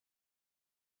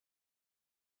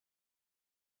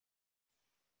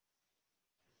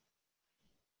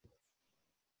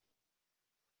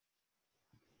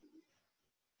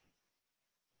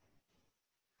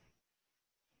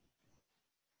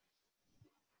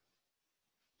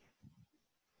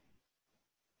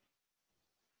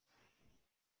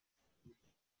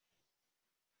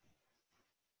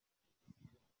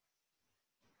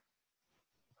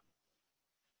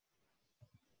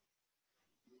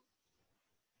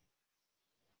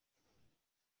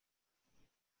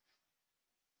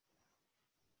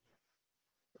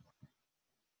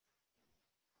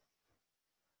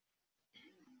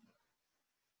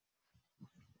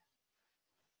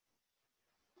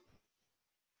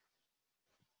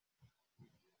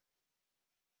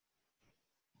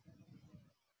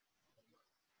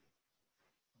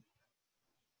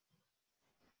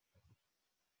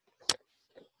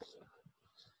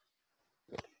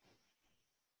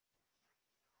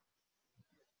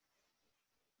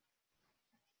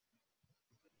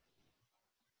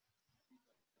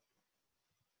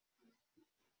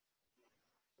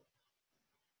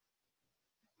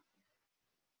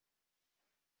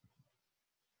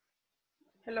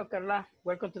Hello, Carla.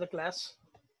 Welcome to the class.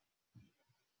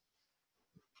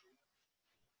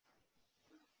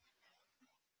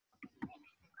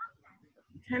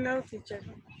 Hello, teacher.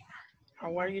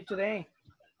 How are you today?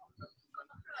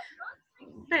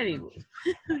 Very good.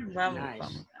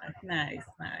 Nice. Nice.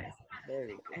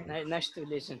 Very good. Nice to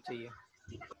listen to you.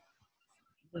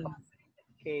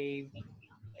 Okay.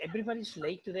 Everybody's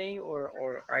late today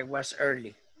or I was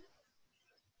early?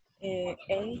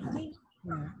 80?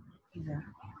 No. Yeah.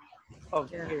 Oh,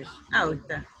 here's...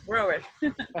 Ahorita. Robert.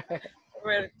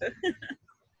 Roberto.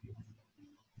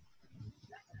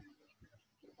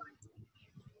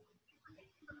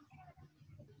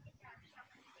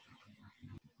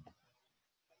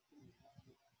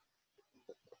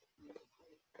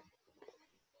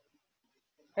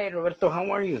 Hey, Roberto,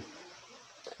 how are you?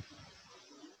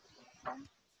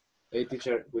 Hey,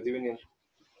 teacher. Good evening.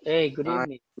 Hey, good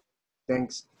evening.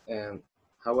 Thanks.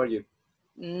 How are you?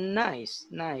 Nice.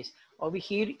 Over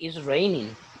here it's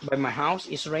raining. By my house,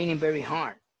 it's raining very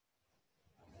hard.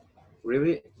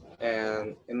 Really?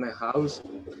 And in my house,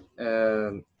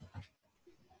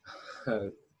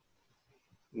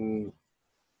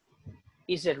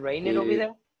 Is it raining over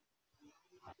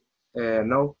there?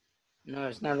 No. No,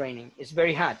 it's not raining. It's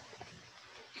very hot.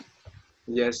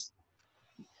 Yes.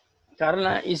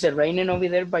 Carla, is it raining over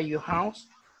there by your house?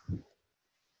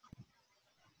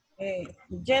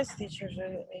 Yes, teacher.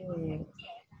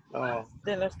 Oh.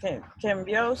 De los que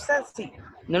envió usted, sí.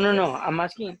 No. I'm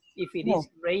asking if it is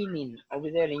raining over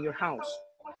there in your house.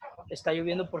 ¿Está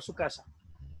lloviendo por su casa?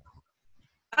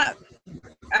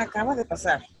 Acaba de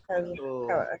pasar.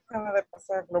 Acaba de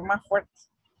pasar lo más fuerte.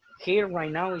 Here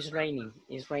right now is raining.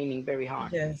 It's raining very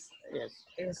hard. Yes.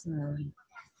 It's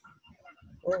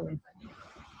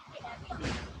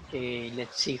Okay,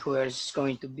 let's see who else is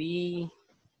going to be.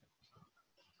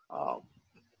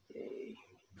 Okay.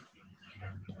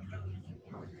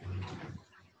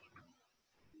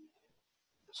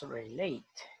 It's already late.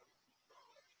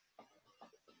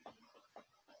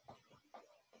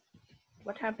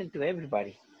 What happened to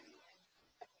everybody?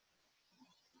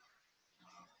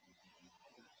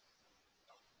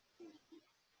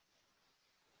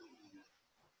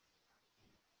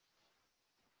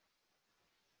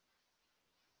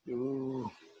 Ooh.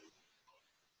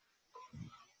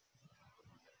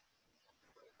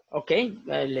 Okay,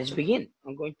 let's begin.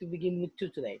 I'm going to begin with 2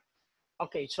 today.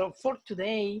 Okay, so for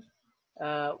today,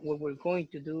 what we're going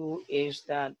to do is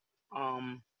that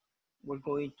we're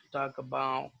going to talk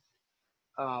about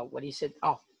what is it?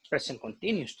 Oh, present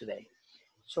continuous today.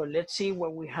 So let's see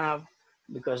what we have,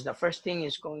 because the first thing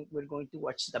is we're going to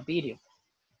watch the video.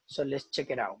 So let's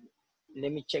check it out.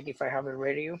 Let me check if I have it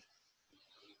ready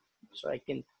so I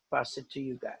can pass it to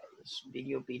you guys.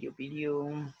 Video.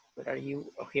 Where are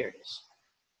you? Oh, here it is.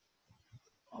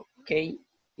 Okay,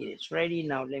 it is ready.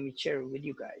 Now let me share it with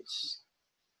you guys.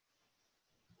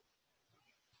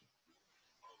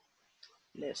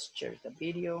 Let's share the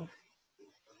video.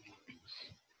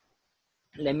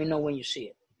 Let me know when you see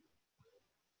it.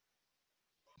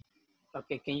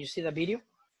 Okay, can you see the video?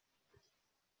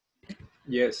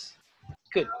 Yes.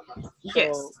 Good.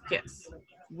 Yes.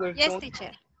 Yes,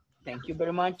 teacher. Thank you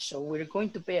very much. So we're going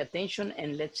to pay attention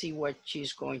and let's see what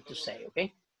she's going to say,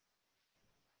 okay?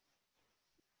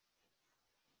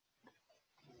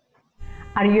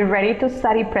 Are you ready to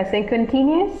study present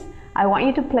continuous? I want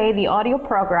you to play the audio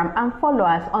program and follow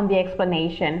us on the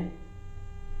explanation.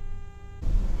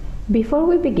 Before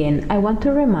we begin, I want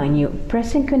to remind you,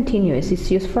 present continuous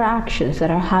is used for actions that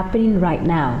are happening right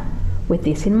now. With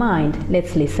this in mind,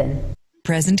 let's listen.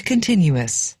 Present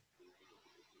continuous.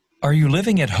 Are you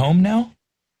living at home now?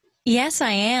 Yes,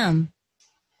 I am.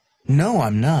 No,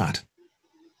 I'm not.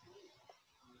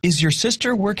 Is your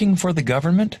sister working for the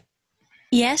government?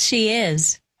 Yes, she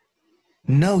is.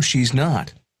 No, she's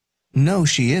not. No,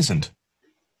 she isn't.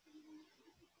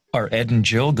 Are Ed and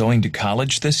Jill going to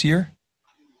college this year?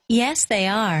 Yes, they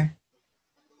are.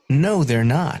 No, they're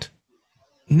not.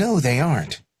 No, they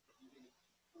aren't.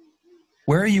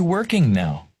 Where are you working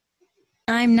now?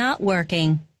 I'm not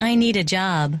working. I need a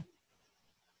job.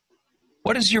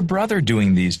 What is your brother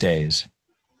doing these days?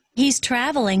 He's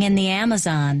traveling in the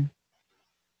Amazon.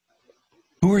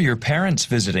 Who are your parents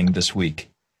visiting this week?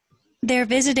 They're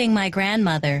visiting my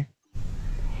grandmother.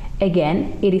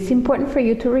 Again, it is important for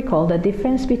you to recall the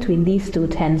difference between these two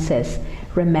tenses.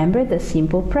 Remember, the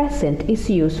simple present is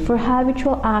used for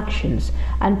habitual actions,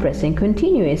 and present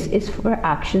continuous is for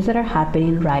actions that are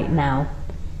happening right now.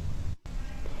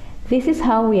 This is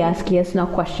how we ask yes/no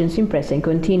questions in present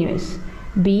continuous.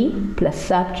 Be plus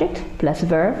subject plus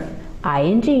verb,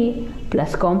 ing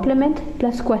plus complement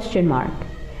plus question mark.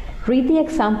 Read the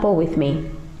example with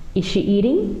me. Is she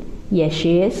eating? Yes,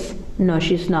 she is. No,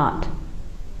 she's not.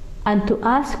 And to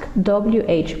ask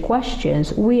WH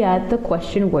questions, we add the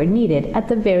question word needed at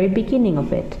the very beginning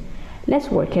of it. Let's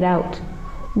work it out.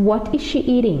 What is she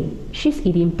eating? She's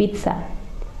eating pizza.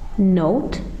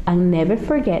 Note and never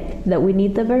forget that we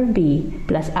need the verb be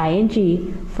plus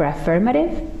ing for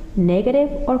affirmative, negative,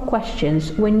 or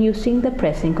questions when using the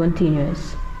present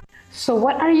continuous. So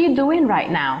what are you doing right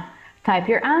now? Type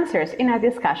your answers in a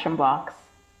discussion box.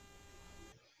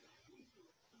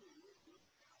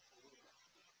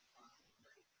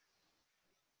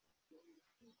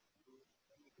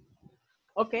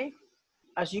 Okay,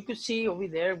 as you could see over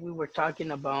there, we were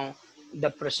talking about the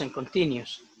present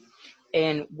continuous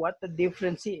and what the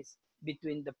difference is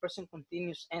between the present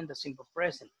continuous and the simple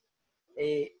present.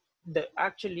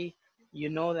 Actually, you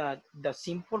know that the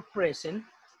simple present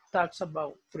talks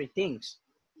about three things: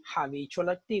 habitual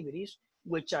activities,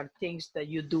 which are things that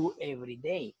you do every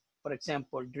day. For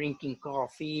example, drinking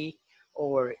coffee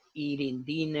or eating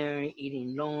dinner,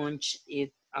 eating lunch,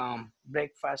 eat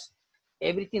breakfast,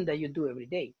 everything that you do every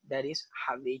day. That is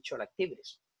habitual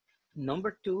activities.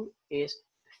 Number two is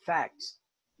facts.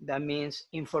 That means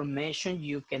information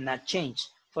you cannot change.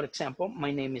 For example,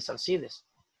 my name is Alcides.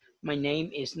 My name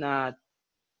is not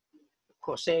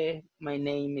Jose. My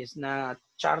name is not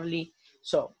Charlie.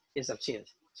 So it's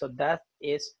Alcides. So that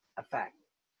is a fact.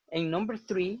 And number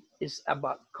three is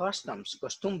about customs,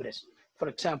 costumbres. For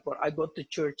example, I go to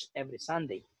church every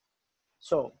Sunday.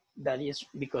 So that is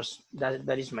because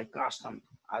that is my custom,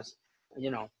 as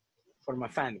you know, for my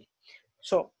family.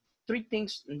 So three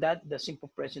things that the simple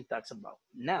present talks about.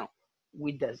 Now,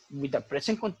 with the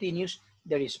present continuous,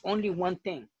 there is only one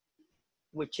thing,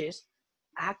 which is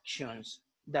actions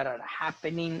that are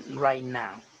happening right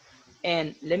now.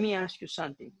 And let me ask you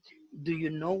something. Do you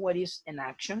know what is an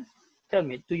action? Tell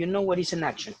me, do you know what is an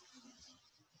action?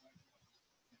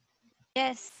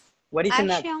 Yes. What is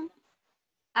an action?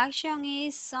 Action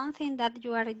is something that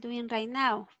you are doing right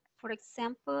now. For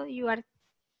example, you are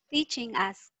teaching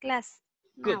us class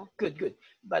Good, now. good, good.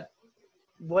 But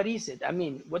what is it? I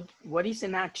mean, what is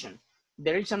an action?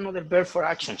 There is another verb for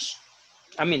actions.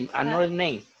 I mean, another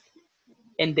name,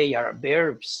 and they are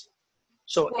verbs.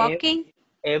 So Walking.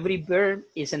 every verb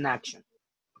is an action.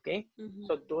 Okay, Mm-hmm.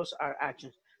 so those are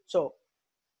actions. So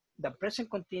the present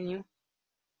continuous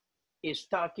is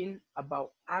talking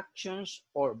about actions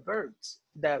or verbs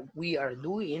that we are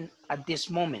doing at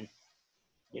this moment,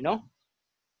 you know?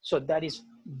 So that is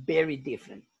very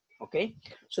different, okay?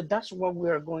 So that's what we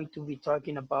are going to be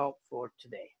talking about for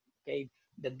today, okay?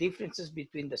 The differences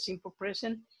between the simple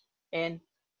present and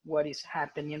what is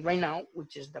happening right now,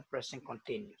 which is the present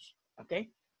continuous, okay?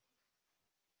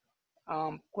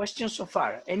 Questions so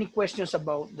far? Any questions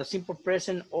about the simple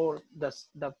present or the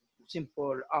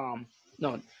simple,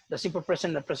 no, the simple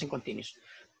present and the present continuous?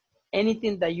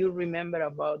 Anything that you remember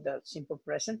about the simple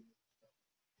present?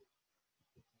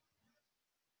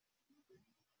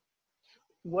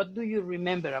 What do you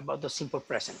remember about the simple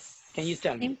present? Can you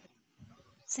tell me?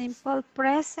 Simple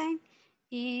present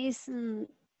is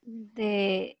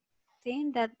the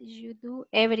thing that you do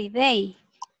every day.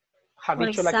 For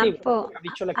Habitual activity. example,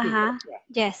 Habitual activity. Yeah.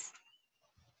 yes.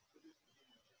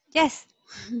 Yes.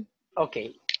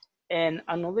 Okay. And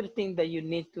another thing that you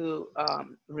need to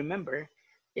remember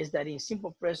is that in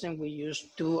simple present, we use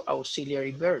two auxiliary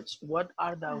verbs. What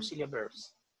are the auxiliary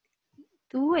verbs?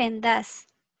 Do and does.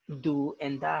 Do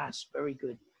and does. Very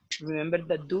good. Remember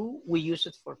that do, we use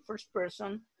it for first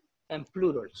person and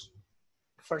plurals.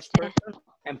 First person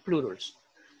and plurals.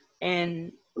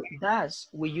 And does,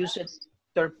 we use it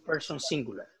third person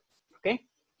singular. Okay?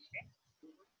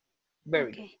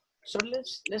 Very good. Okay. So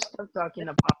let's start talking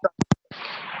about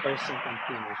present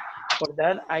continuous. For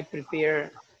that, I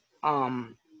prepare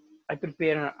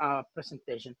a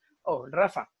presentation. Oh,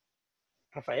 Rafael.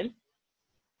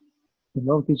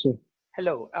 Hello, teacher.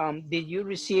 Hello. Did you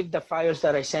receive the files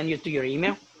that I sent you to your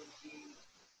email?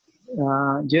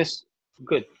 Yes.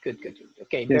 Good, good, good.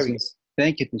 Okay, Yes, very yes.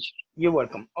 Thank you, teacher. You're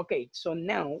welcome. Okay, so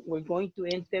now we're going to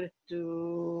enter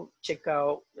to check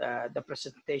out the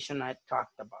presentation I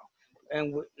talked about.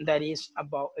 And that is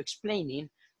about explaining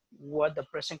what the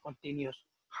present continuous,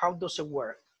 how does it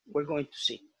work? We're going to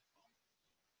see.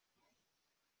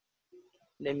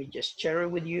 Let me just share it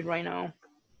with you right now.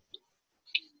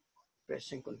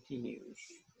 Present continuous.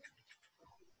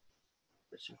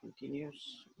 Present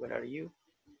continuous, where are you?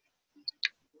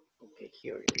 Okay,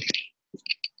 here it is.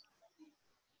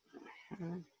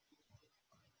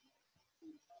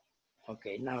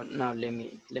 Okay, now let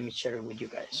me share it with you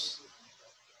guys.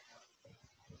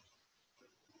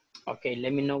 Okay,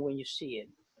 let me know when you see it.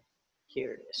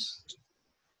 Here it is.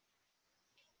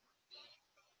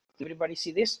 Everybody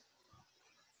see this?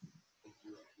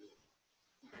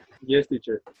 Yes,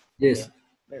 teacher. Yes. Yeah,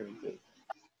 very good.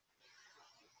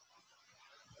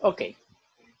 Okay,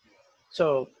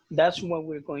 so that's what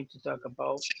we're going to talk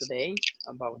about today,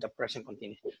 about the present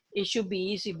continuous. It should be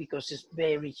easy because it's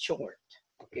very short.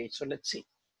 Okay, so let's see.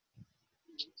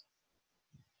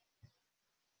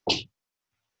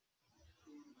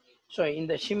 So in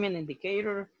the achievement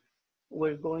indicator,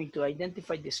 we're going to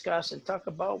identify, discuss, and talk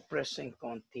about present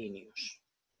continuous.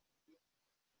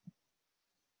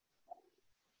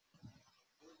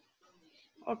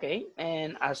 Okay,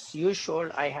 and as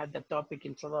usual, I had the topic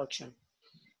introduction.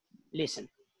 Listen,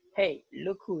 hey,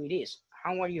 look who it is.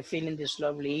 How are you feeling this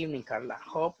lovely evening, Carla?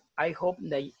 I hope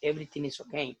that everything is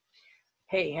okay.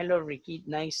 Hey, hello, Ricky.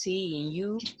 Nice seeing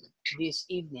you this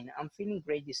evening. I'm feeling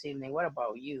great this evening. What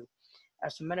about you?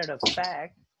 As a matter of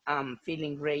fact, I'm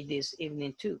feeling great this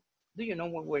evening too. Do you know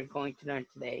what we're going to learn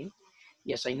today?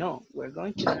 Yes, I know. We're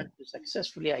going to learn to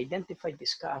successfully identify,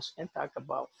 discuss, and talk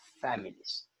about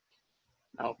families.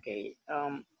 Okay,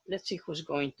 let's see who's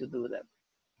going to do the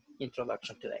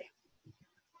introduction today.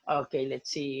 Okay,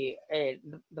 let's see.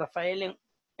 Rafael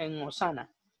and Osana.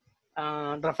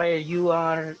 Rafael, you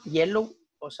are yellow.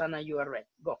 Osana, you are red.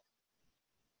 Go.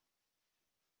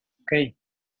 Okay.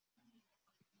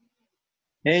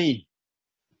 Hey,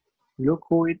 look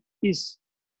who it is.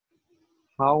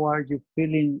 How are you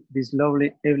feeling this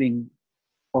lovely evening,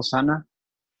 Osana?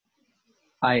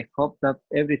 I hope that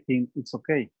everything is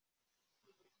okay.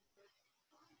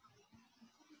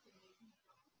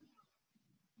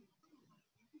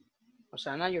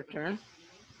 Osana, your turn.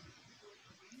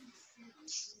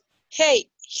 Hey,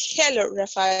 hello,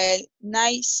 Rafael.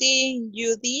 Nice seeing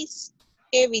you this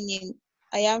evening.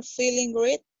 I am feeling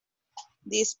great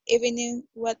this evening.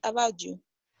 What about you?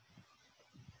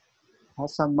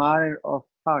 As a matter of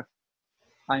fact,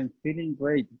 I'm feeling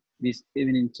great this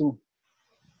evening too.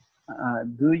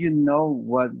 Do you know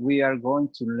what we are going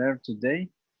to learn today?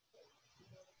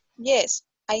 Yes,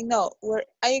 I know. Where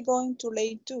are you going to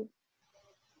learn to?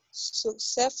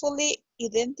 Successfully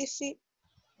identify,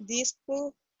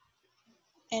 dispute,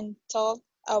 and talk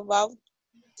about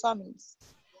families.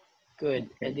 Good.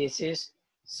 Okay. This is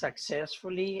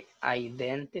successfully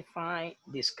identify,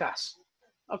 discuss.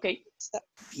 Okay, So,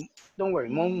 don't worry.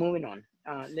 Moving on.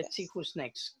 Let's see who's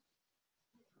next.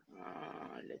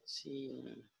 Let's see.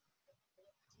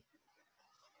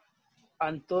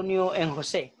 Antonio and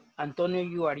Jose. Antonio,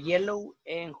 you are yellow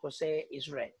and Jose is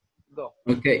red. Go.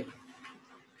 Okay.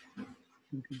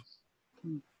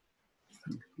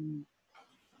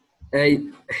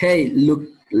 Hey, look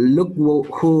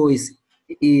who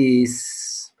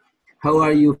is. How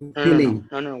are you feeling?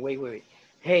 No, wait.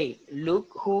 Hey, look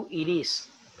who it is.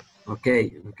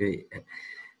 Okay.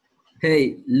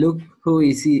 Hey, look who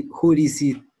is it? Who is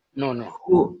it? No.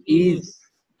 Who is?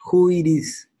 Who it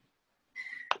is?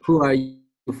 Who are you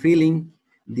feeling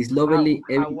this lovely?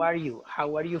 How are you?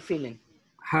 How are you feeling?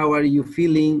 How are you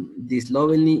feeling this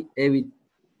lovely evening?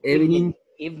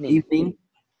 Evening.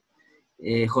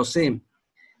 Jose,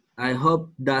 I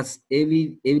hope that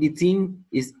everything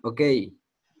is okay.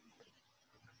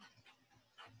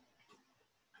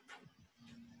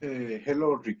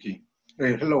 Hello, Ricky.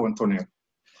 Hello, Antonio.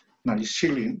 Nice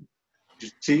seeing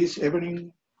this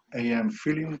evening. I am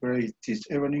feeling great this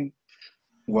evening.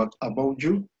 What about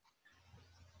you?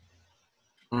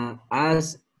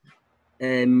 As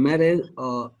a matter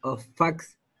of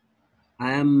fact,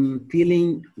 I am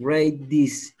feeling great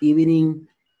this evening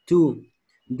too.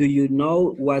 Do you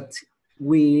know what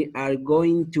we are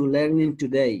going to learn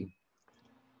today?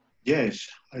 Yes,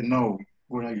 I know.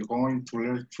 What are you going to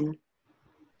learn to?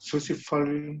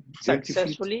 Successfully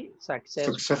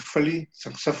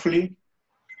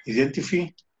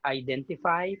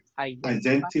identify,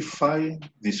 identify,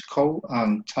 discover,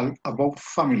 and talk about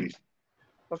families.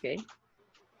 Okay,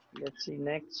 let's see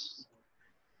next.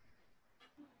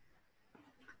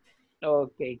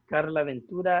 Okay, Carla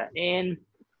Ventura and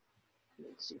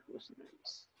let's see who's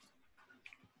next.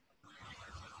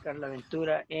 Carla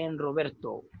Ventura and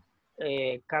Roberto.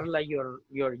 Carla, you're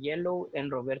yellow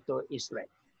and Roberto is red.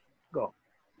 Go.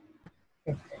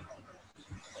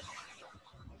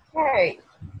 Hey,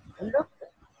 look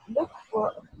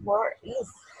where is.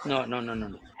 No.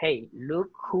 Hey,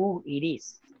 look who it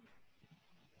is.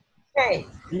 Hey,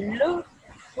 look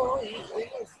who it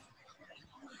is.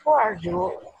 Who are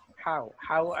you? How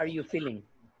are you feeling?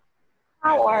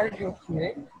 How are you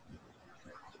feeling?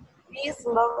 This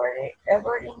lovely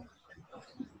evening,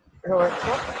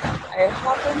 Roberto. I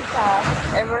hope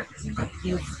that everything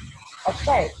is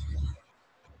okay.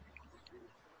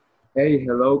 Hey,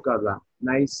 hello, Carla.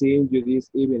 Nice seeing you this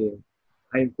evening.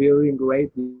 I'm feeling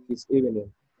great this evening.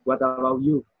 What about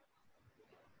you?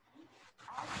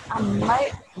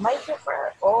 My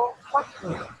favorite all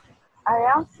fucking. I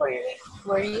am feeling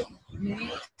very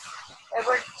this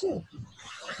ever too.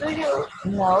 Do you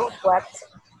know what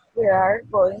we are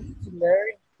going to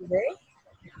learn today?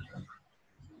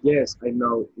 Yes, I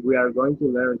know. We are going to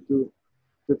learn to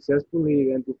successfully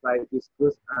identify,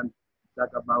 discuss, and talk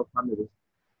about families.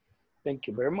 Thank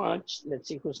you very much. Let's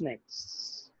see who's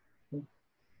next.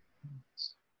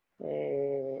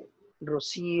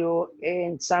 Rocio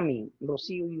and Sammy.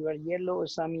 Rocio, you are yellow,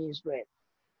 Sammy is red.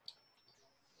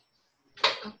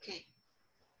 Okay.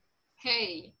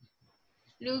 Hey,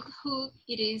 look who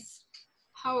it is.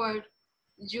 How are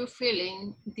you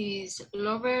feeling this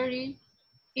lovely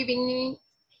evening,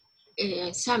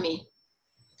 Sammy?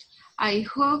 I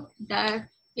hope that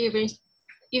even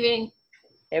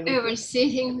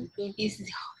everything is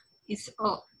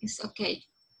okay.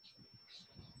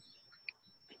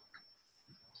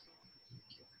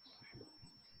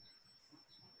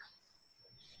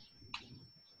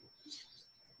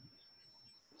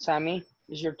 Sammy,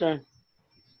 it's your turn.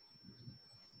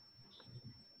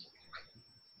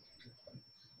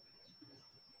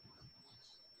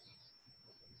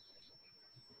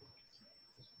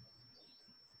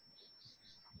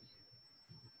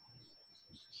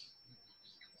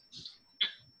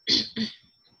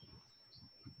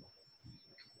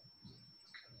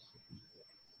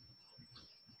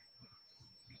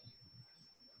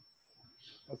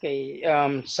 Okay,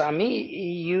 Sammy,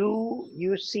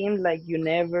 you seem like you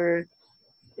never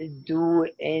do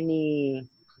any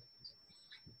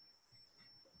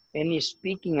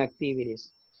speaking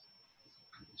activities.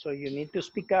 So you need to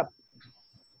speak up.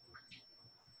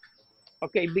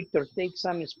 Okay, Victor, take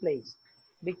Sammy's place.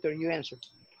 Victor, you answer.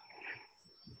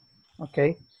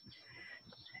 Okay.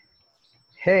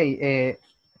 Hey,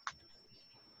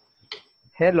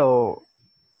 hello,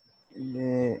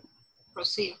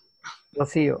 Rocio.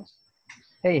 Rocio.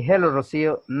 Hey, hello,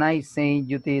 Rocio. Nice seeing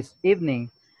you this evening.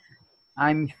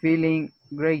 I'm feeling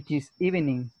great this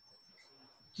evening.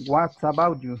 What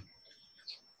about you?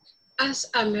 As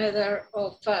a matter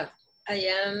of fact, I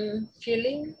am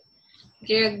feeling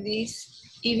great this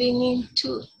evening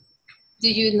too. Do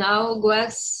you know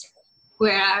what we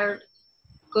are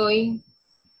going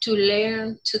to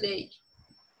learn today?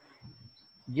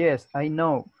 Yes, I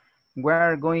know.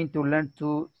 We're going to learn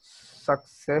to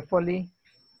successfully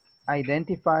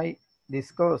identify,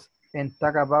 discuss, and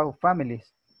talk about families.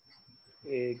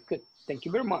 Good, thank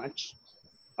you very much.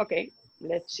 Okay,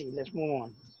 let's see, let's move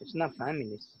on. It's not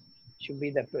families, should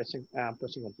be the present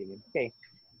continuous. Okay,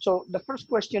 so the first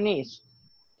question is,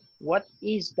 what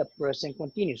is the present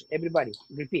continuous? Everybody,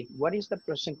 repeat, what is the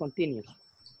present continuous?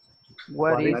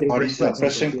 What is What is the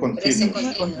present Present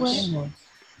continuous? continuous.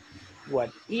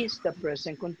 What is the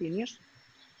present continuous?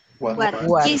 What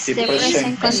What is the the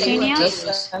present continuous?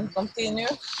 Present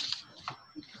continuous.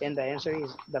 And the answer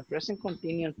is, the present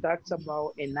continuous talks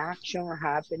about an action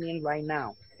happening right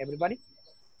now. Everybody?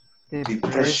 The The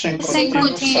present present Present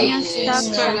continuous continuous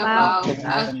talks Talk about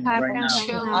about happening right now.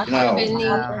 action action right now. happening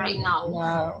Now. right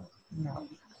now. No.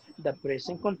 The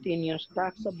present continuous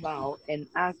talks about an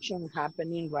action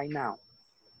happening right now.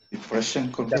 The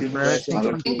present The continuous present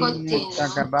talk continuous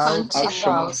talk Continue, about action continuous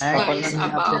talks action happening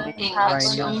about happening an right now.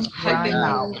 action Right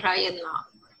now. happening right now.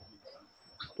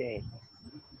 Okay.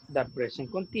 The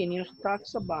present continuous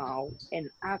talks about an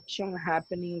action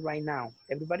happening right now.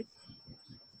 Everybody?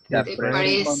 The The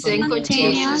present present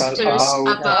continuous continuous talk talks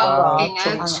about about About an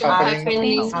action an action happening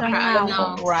happening action happening right right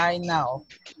now. now. right now.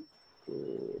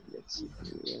 Good. Let's see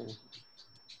here.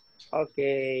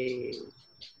 Okay.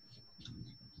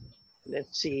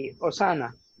 Let's see.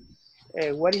 Osana,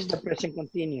 what is the present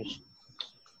continuous?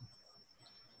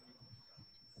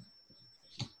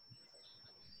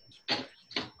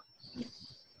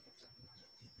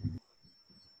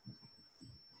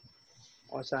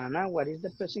 Osana, what is the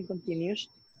present continuous?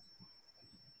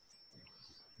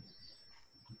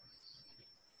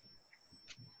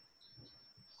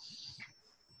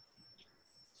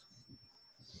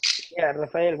 Yeah,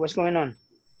 Rafael, what's going on?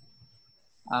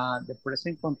 The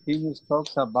present continuous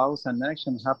talks about an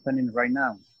action happening right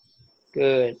now.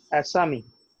 Good. Asami.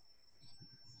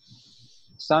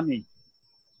 Sammy,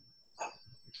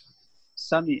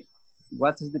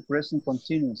 what is the present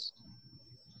continuous?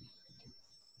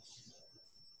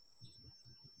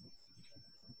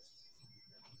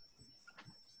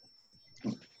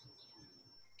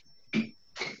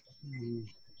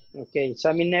 Okay,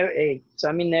 Sammy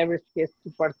never gets to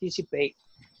participate.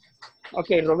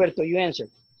 Okay, Roberto, you answer.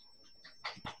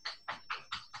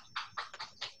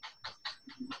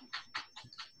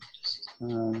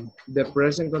 The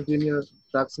present continuous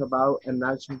talks about an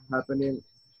action happening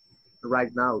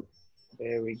right now.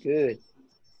 Very good.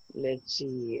 Let's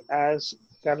see. Ask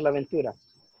Carla Ventura.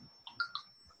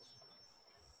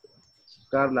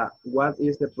 Carla, what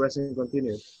is the present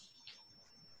continuous?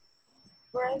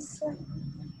 Present,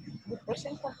 the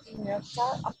present continuous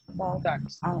talk about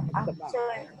Tax. an Talks about.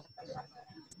 action.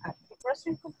 The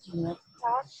present continuous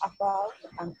talk about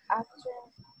an action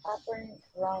happening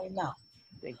right now.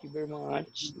 Thank you very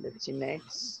much. Let's see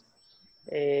next.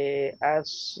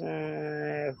 Ask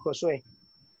Josue.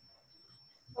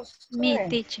 Me, Josue,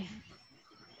 teacher.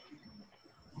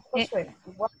 Eh, Josue,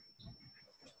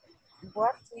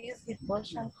 what is the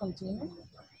present continuous?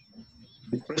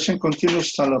 The present continuous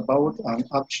is all about an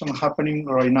action happening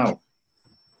right now.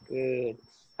 Good.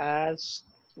 Ask,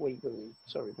 wait.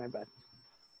 Sorry, my bad.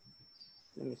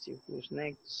 Let me see who's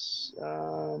next.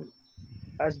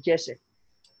 Ask Jesse.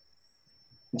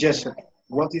 Yes,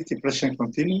 what is the present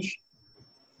continuous?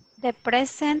 The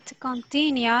present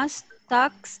continuous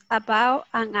talks about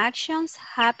an actions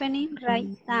happening right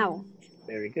now.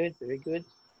 Very good, very good.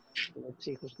 Let's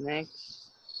see who's next.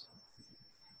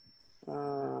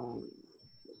 Um,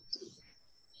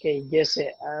 okay, Jesse,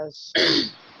 ask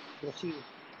Rocio.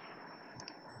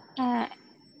 Uh,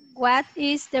 what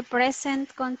is the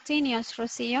present continuous,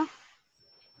 Rocio?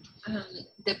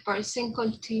 The present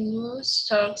continuous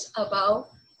talks about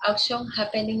action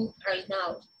happening right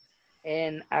now.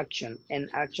 An action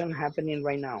happening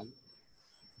right now.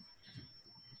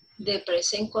 The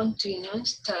present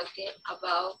continuous talking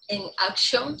about an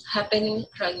action happening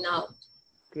right now.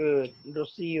 Good.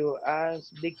 Rocio,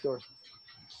 ask Victor.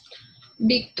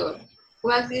 Victor,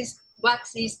 what is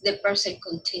the present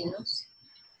continuous?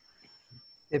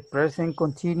 The present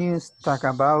continuous talk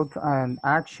about an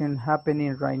action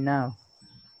happening right now.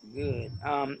 Good.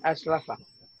 Ask Rafa.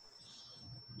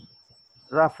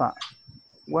 Rafa,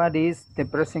 what is the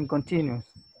present continuous?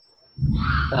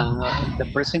 The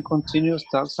present continuous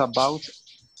talks about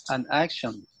an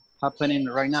action happening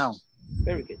right now.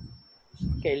 Very good.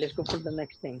 Okay, let's go for the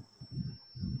next thing.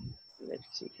 Let's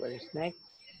see what is next.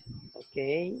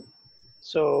 Okay.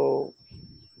 So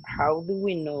how do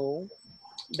we know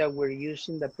that we're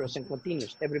using the present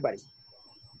continuous? Everybody.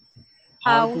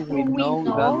 How do we know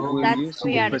that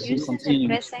we are using the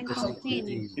present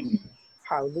continuous?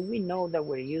 How do we know that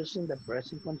we're using the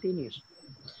present continuous?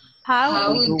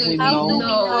 How do we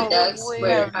know that We we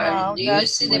are are now that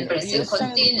using the we're present using the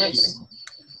continuous? present.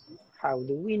 How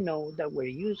do we know that we're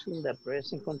using the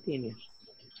present continuous?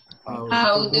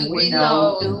 How do we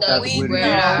know that We we know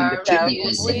are that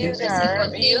using we the present are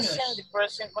continuous? using the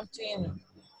present continuous.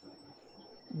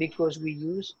 Because we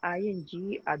use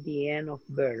ing at the end of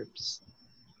verbs.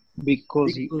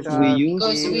 Because we Because we use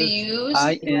use ing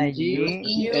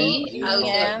ing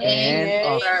at the end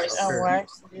of verbs.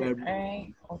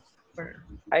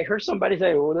 I heard somebody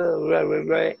say,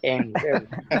 and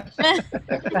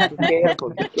be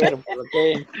careful,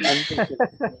 okay?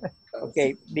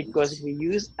 Okay, because we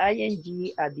use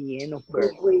ing at the end of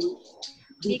verbs.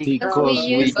 Because we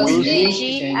use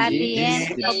ing at the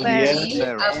end of at verbs.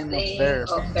 the end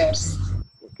of verbs.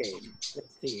 Okay,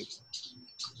 let's see.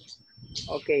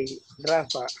 Okay,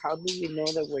 Rafa, how do we know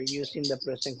that we're using the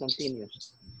present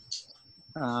continuous?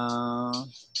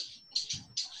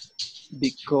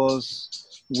 because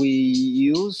we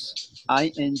use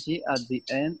ing at the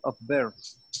end of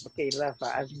verbs. Okay, Rafa,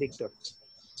 ask Victor.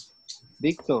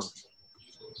 Victor,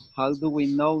 how do we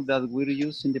know that we're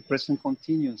using the present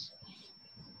continuous?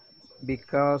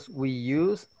 Because we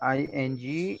use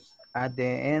ing at the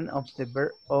end of the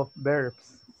verbs.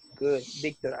 Good.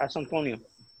 Victor, ask Antonio.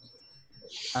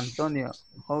 Antonio,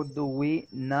 how do we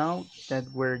know that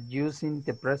we're using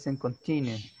the present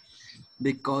continuous?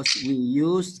 Because we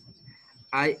use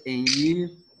ing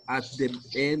at the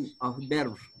end of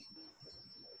verb.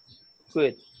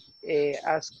 Good.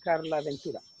 Ask Carla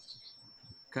Ventura.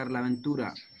 Carla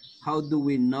Ventura, how do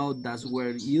we know that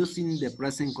we're using the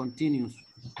present continuous?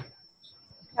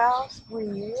 Because we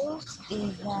use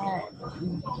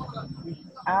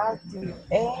at the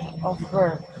end of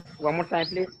verb. One more time,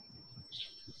 please.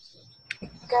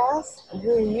 Because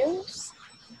we use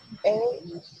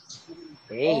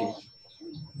Hey.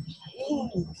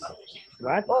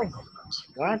 What?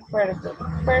 What?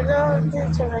 Perdón,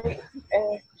 teacher.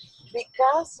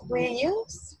 Because we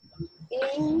use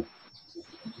in.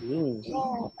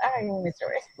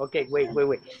 Okay, wait.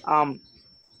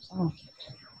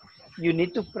 You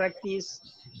need to practice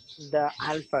the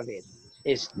alphabet.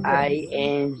 It's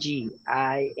ing,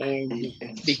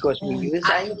 because we use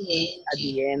ing at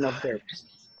the end of verbs.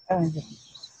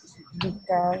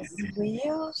 Because we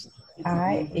use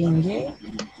ing,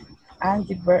 and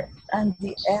the verb and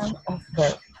the end of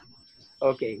verb.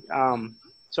 Okay.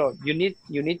 So you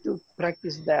need to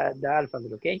practice the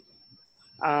alphabet. Okay.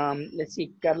 Let's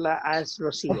see. Carla as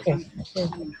Rocio. Okay.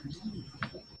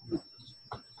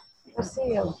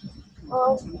 Rocio,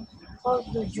 how,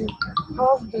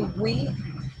 how do we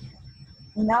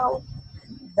know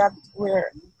that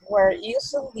we're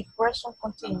using the present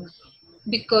continuous?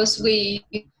 Because we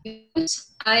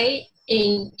use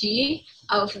ing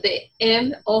of the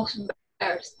end of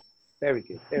verbs. Very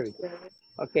good. Very good.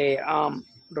 Okay.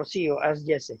 Rocio as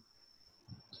Jesse.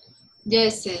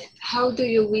 Yes, how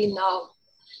do we know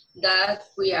that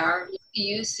we are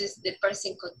uses the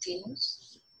present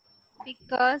continuous?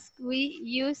 Because we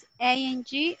use ing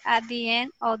at the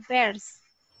end of verbs.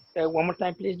 One more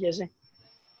time, please, Jesse.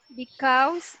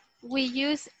 Because we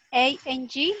use ing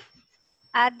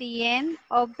at the end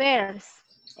of verbs.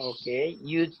 Okay.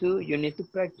 You too. You need to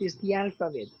practice the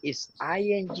alphabet. It's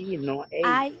ing, no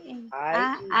a. ing.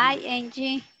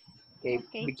 Okay. Okay, Be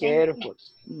thank you. careful.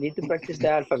 You need to practice the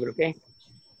alphabet. Okay.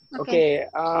 Okay.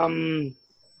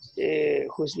 Okay.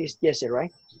 Who's this? Jesse,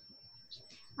 right?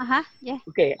 Yeah.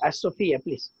 Okay. As Sophia,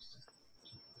 please.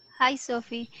 Hi,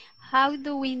 Sophie. How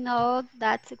do we know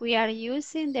that we are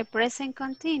using the present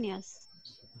continuous?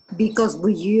 Because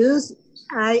we use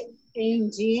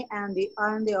ing and the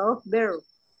end of verb.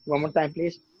 One more time,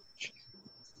 please.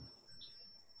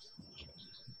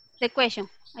 The question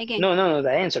again. No,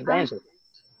 the answer.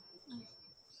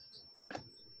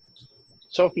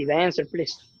 Sophie, the answer,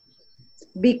 please.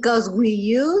 Because we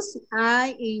use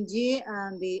ing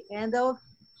and the end of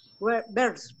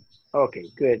verbs. Okay,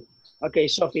 good. Okay,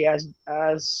 Sophie,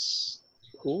 as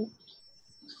who?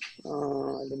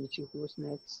 Let me see who's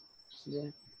next. Yeah.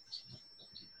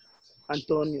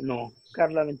 Antonio, no.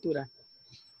 Carla Ventura.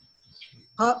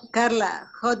 Carla,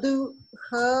 how do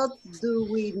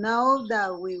we know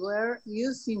that we were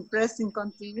using present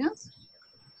continuous?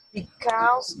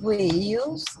 Because we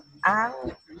use an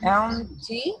nt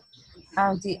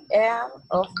and the end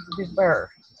of the verb.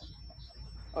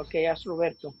 Okay, ask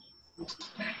Roberto.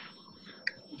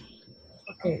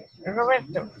 Okay,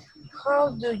 Roberto,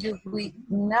 how do we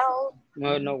know?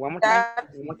 No, one more that, time.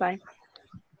 One more time.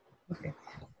 Okay.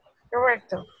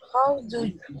 Roberto, how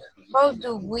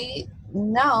do we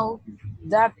know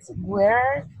that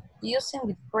we're using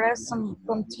the present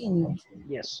continuous?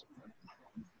 Yes.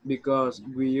 Because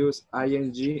we use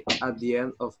ing at the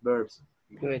end of verbs.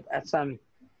 Good. Ask Sammy.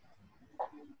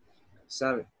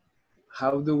 Sammy,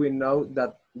 how do we know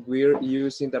that we're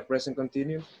using the present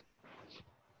continuous?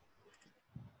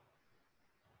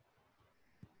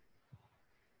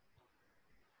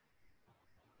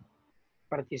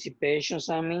 Participation,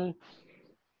 Sammy.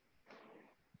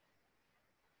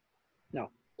 No.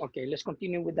 Okay, let's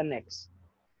continue with the next.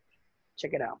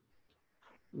 Check it out.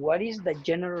 What is the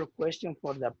general question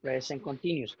for the present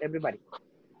continuous? Everybody.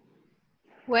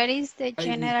 What is the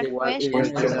general question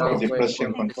For the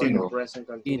present for the continuous. present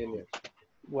continuous?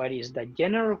 What is the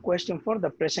general question for the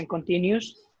present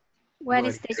continuous? What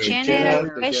is the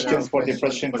General general question for the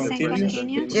present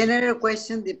continuous. General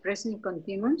question, the present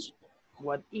continuous.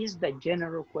 What is the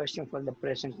general question for the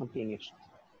present continuous?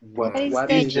 What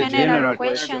What is is the the general general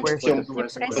question question for for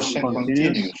the the present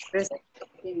present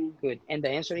continuous? Good. And the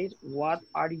answer is, what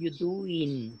are you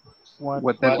doing? What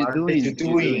What are are you doing? you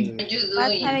doing?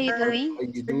 What are you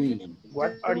doing?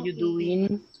 What are you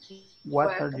doing?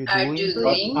 What are you Are doing? you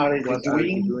What doing? are you What are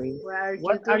you doing? doing?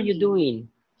 What are you doing?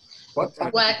 What are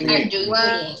What you are doing? you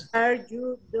doing? What are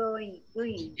you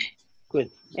doing? Good.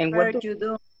 And What are you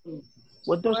doing?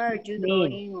 what does What are it you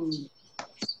mean? doing?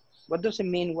 What does it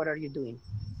mean? What are you doing?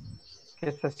 ¿Qué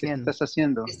está ¿Qué haciendo? estás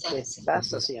haciendo? ¿Qué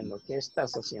estás haciendo? ¿Qué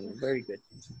estás haciendo? Very good.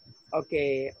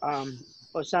 Okay,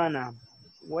 Osana,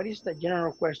 what is the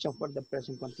general question for the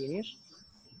present continuous?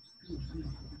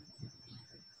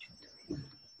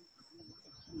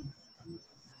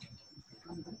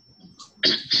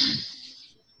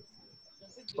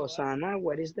 Osana,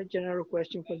 what is the general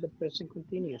question for the present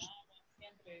continuous?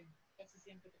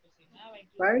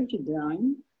 What are you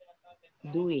doing?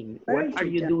 Doing. What are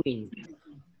you doing?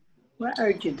 What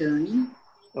are you doing?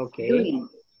 Okay, Doing.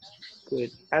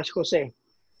 good. Ask Jose.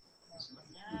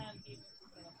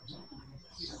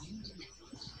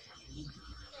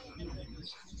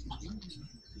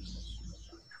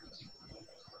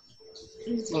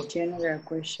 Is the general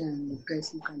question the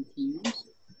present continuous?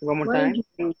 One more What are time.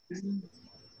 you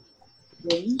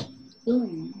doing?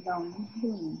 Doing.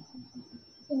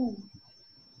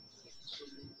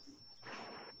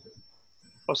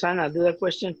 Osana, do the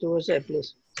question to Jose,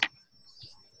 please.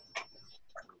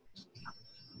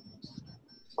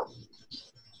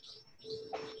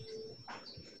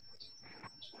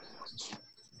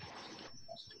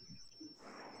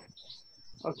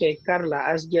 Okay, Carla,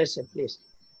 ask Jesse, please.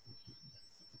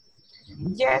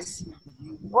 Yes.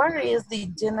 What is the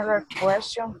general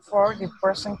question for the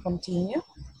present continuous?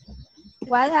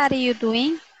 What are you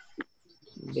doing?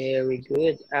 Very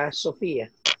good. Ask Sophia.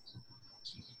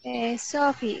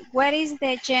 Sophie, what is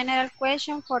the general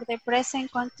question for the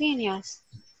present continuous?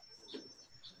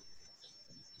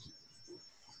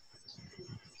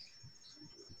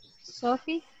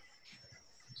 Sophie?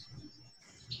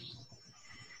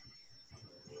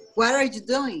 What are you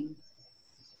doing?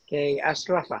 Okay, ask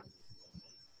Rafa.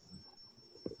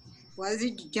 What is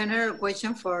the general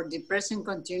question for the present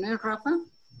continuous, Rafa?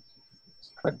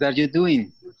 What are you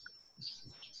doing?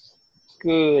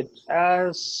 Good.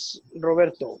 Ask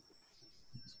Roberto.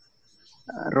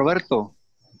 Roberto,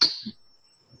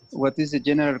 what is the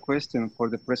general question for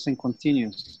the present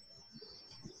continuous?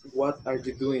 What are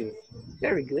you doing?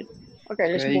 Very good.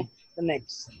 Okay, let's move Okay. to the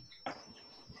next.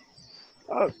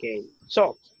 Okay,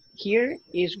 so here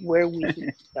is where we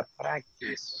do the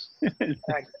practice.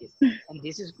 Practice. And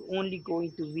this is only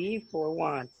going to be for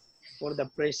what? For the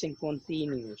present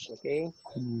continuous, okay?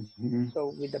 Mm-hmm.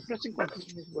 So with the present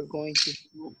continuous, we're going to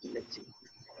do, let's see.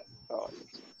 Oh,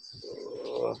 let's see.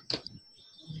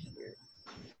 Here.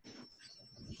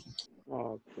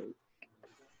 Okay.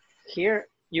 Here,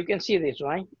 you can see this,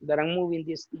 right? That I'm moving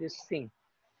this thing.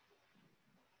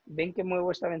 ¿Ven que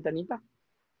muevo esta ventanita?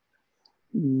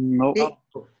 No. Sí.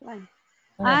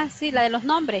 Ah, sí, la de los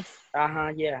nombres.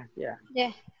 Yeah. Yeah,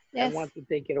 I yes. want to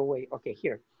take it away. Okay,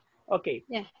 here. Okay.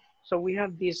 Yeah. So we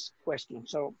have this question.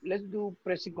 So let's do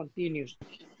present continuous.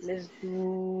 Let's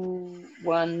do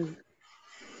one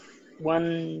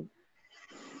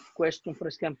question, for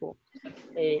example.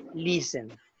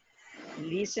 Listen.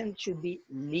 Listen should be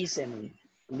listening.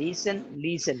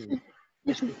 Listening.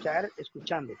 Escuchar,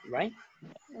 escuchando, right?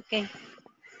 Okay.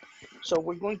 So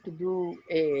we're going to do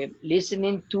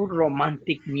listening to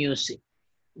romantic music.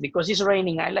 Because it's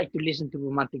raining, I like to listen to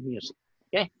romantic music.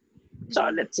 Okay. So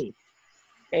let's see.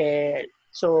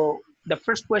 So the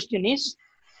first question is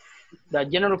the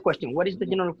general question. What is the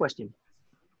general question?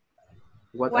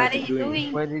 What are you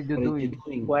doing? What are you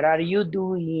doing? What are you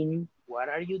doing? What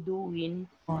are you doing?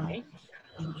 Okay.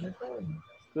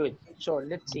 Good. So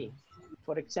let's see.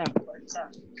 For example.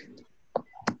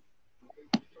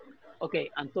 Okay,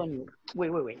 Antonio.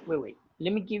 Wait.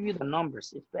 Let me give you the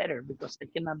numbers. It's better because I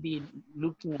cannot be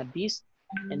looking at this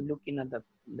and looking at the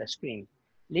screen.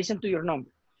 Listen to your number.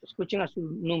 Escuchen a su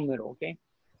número, okay?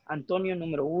 Antonio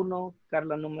número 1,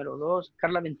 Carla número 2,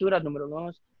 Carla Ventura número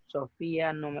 2,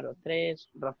 Sofía número 3,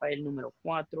 Rafael número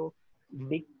 4,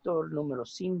 Víctor número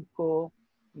 5,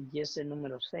 Jesse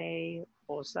número 6,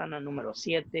 Osana número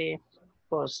 7,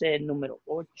 José número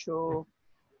 8,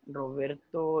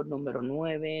 Roberto número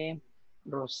 9,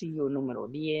 Rocío número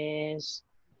 10,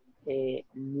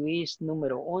 Luis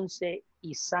número 11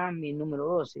 y Sammy número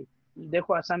 12.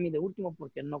 Dejo a Sammy de último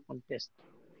porque no contesta,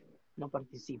 no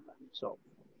participa. So,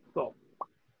 go.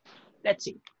 Let's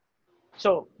see.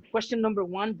 So, question number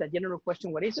 1, the general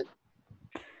question, what is it?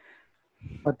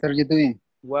 What are you doing?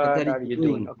 What are you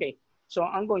doing? Okay, so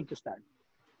I'm going to start.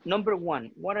 Number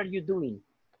 1, what are you doing?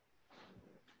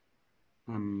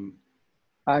 I'm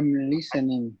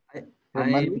listening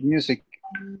romantic music.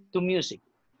 To music.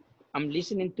 I'm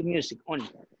listening to music only.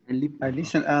 I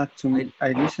listen to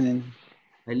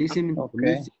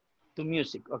Okay. To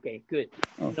music. Okay, good.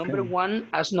 Okay. Number 1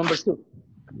 as number 2.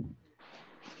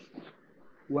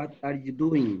 What are you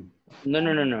doing? No.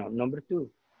 Number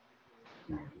 2.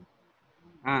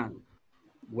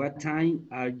 What time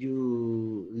are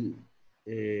you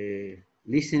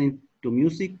listening to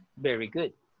music? Very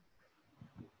good.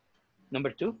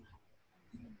 Number 2.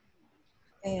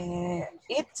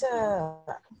 It's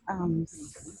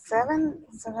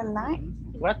 7:09.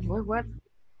 What?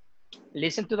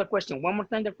 Listen to the question. One more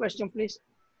time the question, please.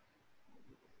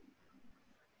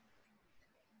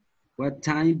 What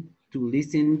time to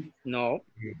listen? No.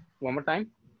 One more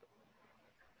time.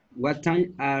 What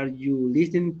time are you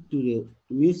listening to the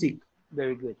music?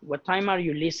 Very good. What time are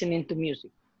you listening to music?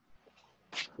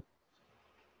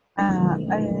 I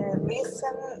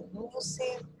listen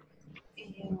music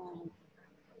in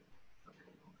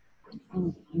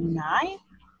 9.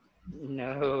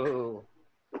 No.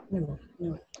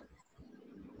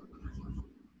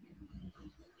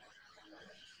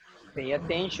 Pay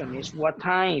attention. It's what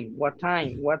time? What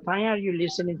time? What time are you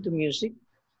listening to music?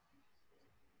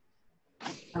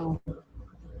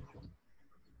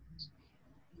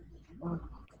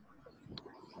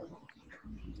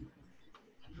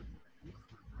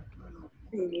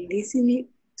 Listening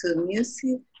to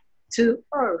music 2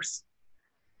 hours.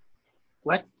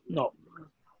 What? No.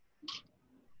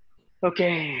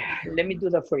 Okay, let me do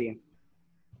that for you.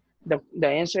 The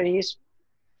answer is,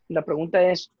 la pregunta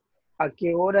es, ¿a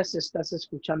qué horas estás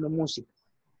escuchando música?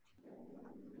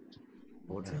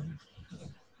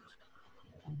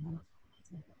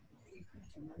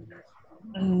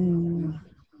 Mm,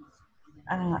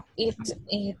 it's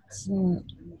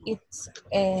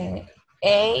a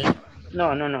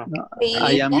No.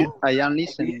 I am listen. I am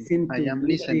listening. I am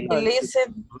listening.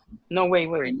 Listen. No, wait.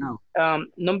 Right now.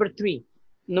 Number 3.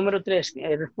 Número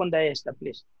 3, responda a esta,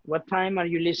 please. What time are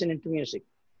you listening to music?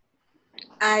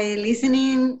 I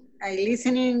listening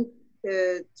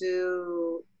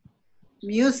to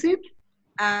music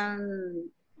and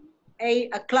 8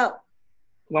 o'clock.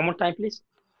 One more time, please.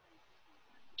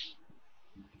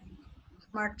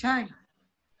 More time.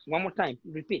 One more time.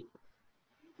 Repeat.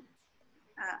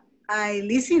 I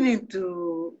listening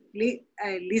to music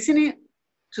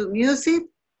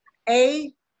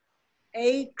 8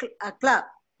 o'clock.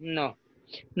 No.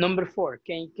 Number 4,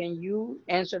 can you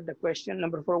answer the question?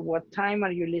 Number 4, what time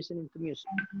are you listening to music?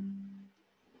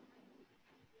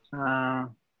 I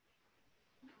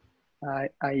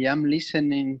am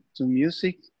listening to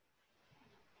music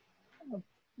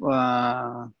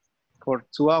for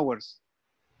 2 hours.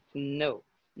 No.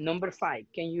 Number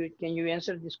 5, can you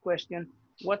answer this question?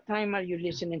 What time are you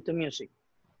listening to music?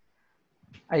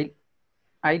 I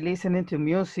listening to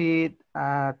music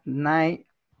at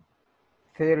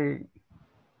 9:30.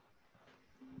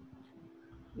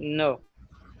 No.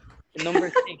 Number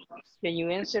 6, can you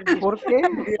answer this ¿Por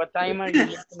question? qué? What time are you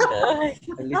listening to music?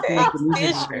 I listen to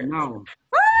music right now.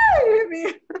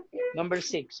 Number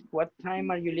 6, what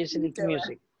time are you listening to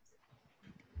music?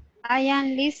 I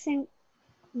am listening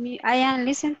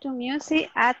to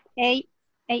music at 8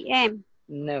 a.m.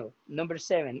 No. Number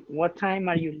 7, what time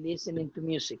are you listening to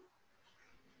music?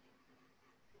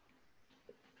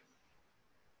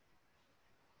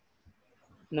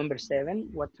 Number 7,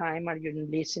 what time are you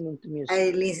listening to music?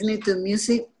 I listening to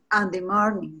music in the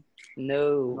morning.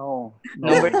 No.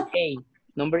 Number 8,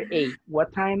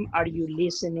 what time are you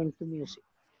listening to music?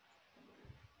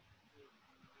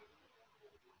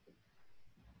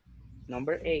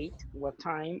 Number 8, what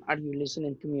time are you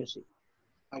listening to music?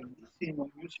 I listen to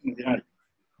music in the night.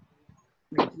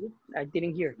 Repeat, I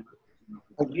didn't hear.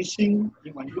 I listen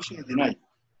to my music in the night.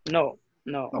 No.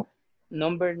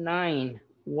 Number 9,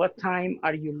 what time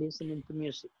are you listening to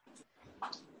music?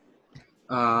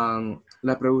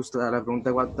 La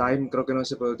pregunta what time creo que no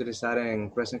se puede utilizar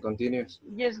en present continuous.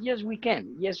 Yes, we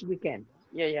can. Yeah, we can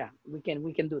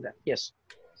do that. Yes.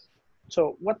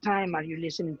 So, what time are you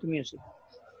listening to music?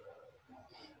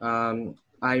 I'm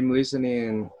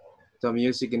listening to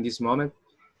music in this moment.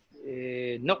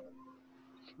 No.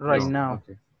 Right now.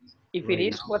 Okay. If it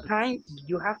is what time,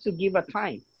 you have to give a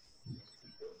time.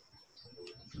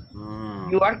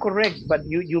 You are correct, but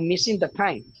you're missing the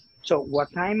time. So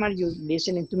what time are you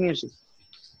listening to music?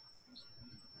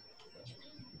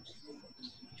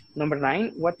 Number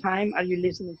 9, what time are you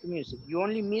listening to music? You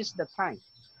only miss the time.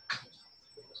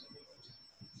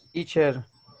 Teacher.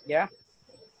 Yeah?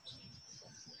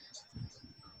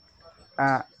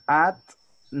 At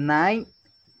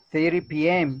 9:30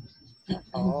 p.m.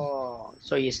 Oh,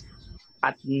 so it's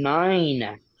at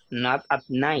 9, not at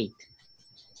night.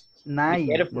 Nine.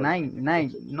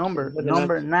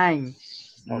 Number 9.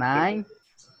 Okay. 9.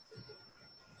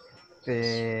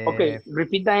 Okay,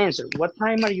 repeat the answer. What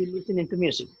time are you listening to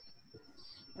music?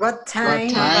 What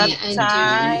time?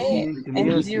 And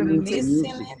you listening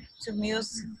to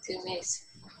music.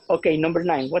 Okay, number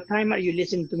 9. What time are you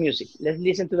listening to music? Let's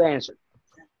listen to the answer.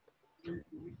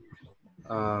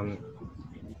 I'm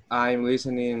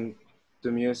listening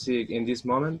to music in this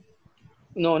moment.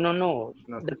 No.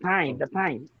 The time.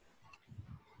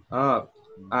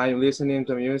 I'm listening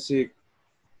to music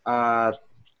at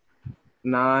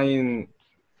 9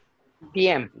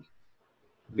 p.m.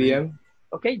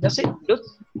 Okay, that's it. Good.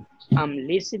 I'm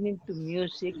listening to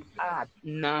music at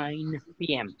 9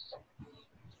 p.m.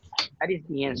 That is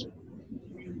the answer.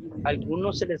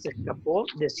 Algunos se les escapó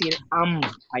decir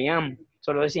I am.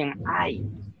 Solo decían I.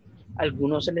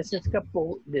 Algunos se les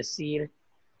escapó decir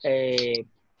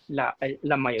la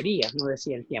mayoría, no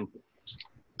decía el tiempo.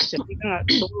 ¿Se fijan a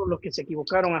todos los que se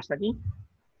equivocaron hasta aquí?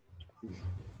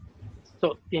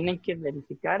 So, tienen que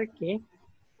verificar que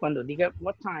cuando diga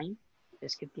what time,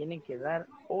 es que tienen que dar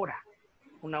hora,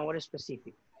 una hora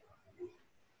específica.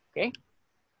 ¿Ok?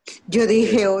 Yo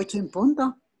dije 8 en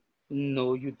punto.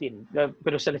 No, you didn't.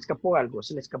 Pero se le escapó algo.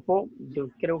 Se le escapó, yo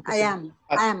creo que... I am.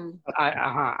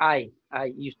 Ajá, I.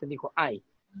 Y usted dijo I.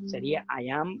 Sería I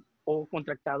am o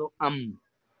contractado am.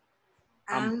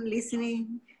 I'm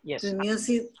listening Yes. to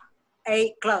music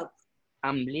 8 o'clock.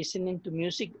 I'm listening to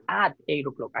music at 8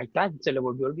 o'clock. Ahí está, se le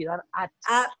volvió a olvidar at.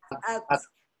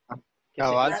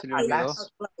 Cabal, se le olvidó.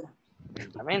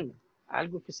 ¿Saben?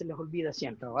 Algo que se les olvida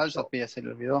siempre. Cabal, Sofía, se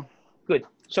le olvidó. Good.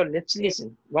 So let's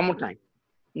listen one more time.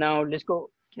 Now let's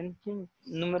go. ¿Quién?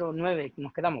 Número 9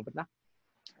 nos quedamos, ¿verdad?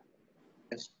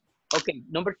 Okay,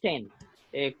 number 10.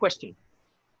 Question.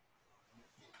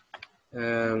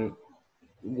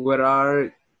 Where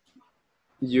are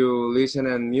you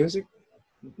listening music?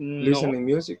 No. Listening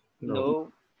music?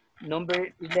 No.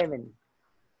 Number 11.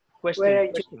 Question. Where are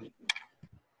you? Question.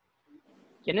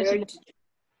 ¿Quién es?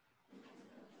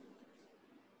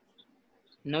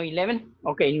 No 11?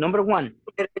 Okay, number 1.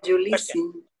 Where are you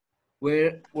listening?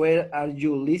 Where are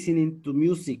you listening to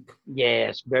music?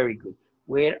 Yes, very good.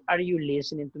 Where are you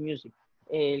listening to music?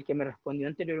 El que me respondió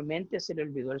anteriormente se le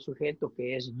olvidó el sujeto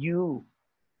que es you.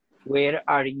 Where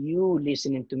are you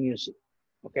listening to music?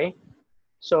 Okay.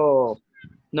 So,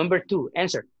 number 2,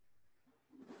 answer.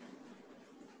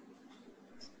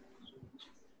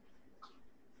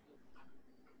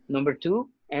 Number 2,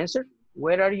 answer.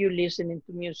 Where are you listening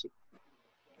to music?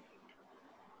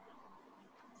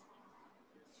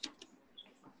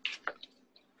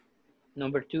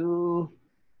 Number 2.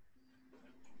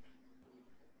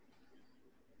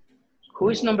 Who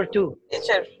is number 2?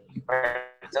 Teacher,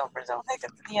 perdón, es que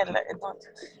tenía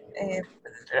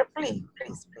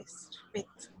please,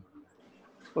 repeat.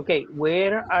 Okay,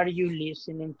 where are you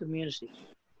listening to music?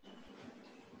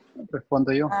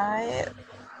 Respondo yo.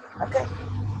 Okay.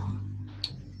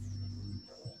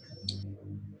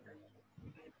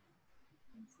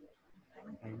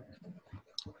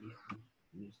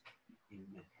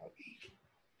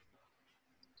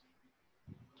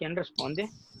 ¿Quién responde?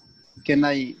 Can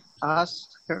I ask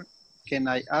her? Can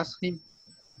I ask him?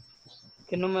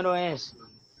 ¿Qué número es?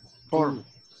 4.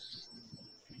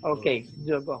 Okay,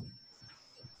 you go.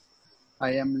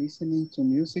 I am listening to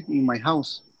music in my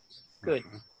house. Good.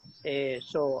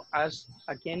 So, ¿a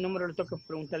qué número le toca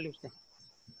preguntarle a usted?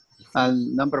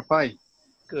 Al number 5.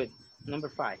 Good. Number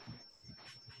 5.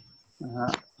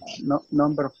 No,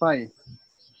 number 5.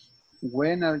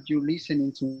 When are you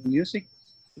listening to music?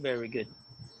 Very good.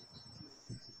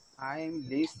 I'm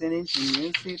listening to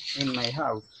music in my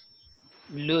house.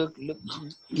 Look.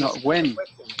 No, when?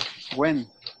 When?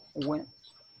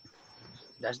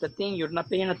 That's the thing. You're not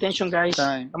paying attention, guys.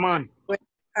 Time. Come on. When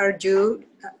are you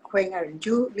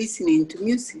listening to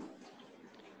music?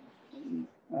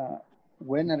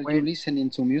 When are you listening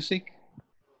to music?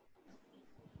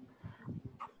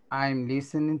 I'm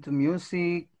listening to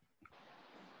music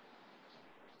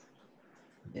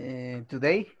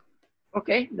today.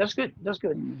 Okay, that's good. That's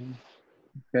good.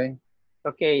 Okay.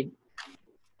 Okay.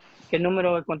 ¿Qué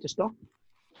número contestó?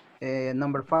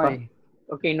 Number 5.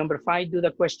 Okay, number 5, do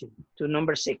the question to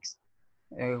number 6.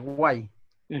 Why?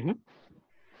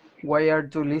 Why are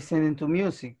you listening to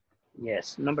music?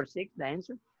 Yes, number 6, the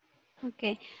answer?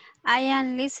 Okay. I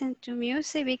am listening to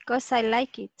music because I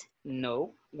like it.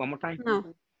 No, one more time.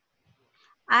 No.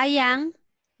 I am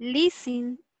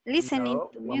listening to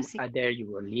music. There you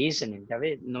go, listening.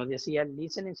 No decía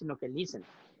listening, sino que listen.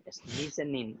 It's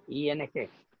listening, ING. Okay,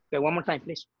 one more time,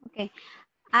 please. Okay.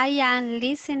 I am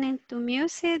listening to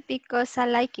music because I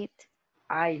like it.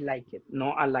 I like it,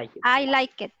 no I like it. I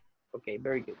like it. Okay,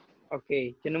 very good.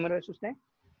 Okay, ¿qué número es usted?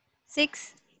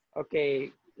 6.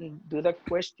 Okay, do the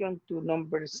question to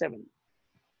number 7.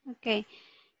 Okay.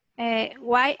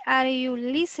 Why are you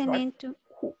listening to...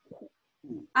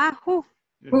 Who?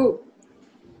 Who?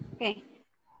 Okay.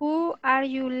 Who are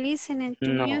you listening to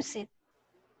No. music?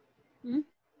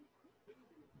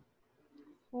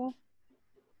 Who?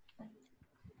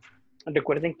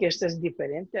 Recuerden que esta es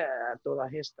diferente a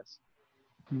todas estas.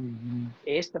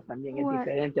 Esta también es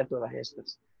diferente a todas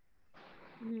estas.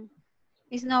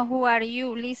 It's not who are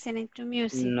you listening to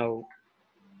music. No.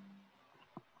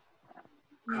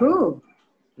 Who?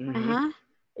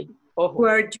 Ojo. Who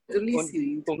are you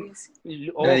listening to music?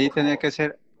 Ahí tenía que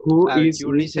ser Who are is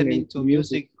you listening to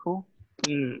music? Who?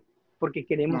 Porque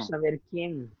queremos No. saber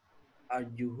quién. Are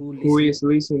you Who is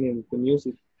listening to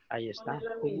music? Ahí está.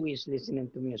 Who is listening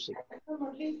to music?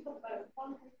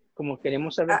 Como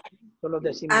queremos saber, solo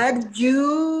decimos. Are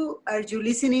you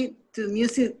listening to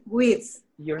music with?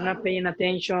 You're not paying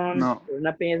attention. No. You're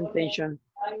not paying attention.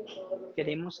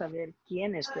 Queremos saber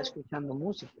quién está escuchando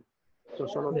música.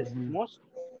 Solo decimos.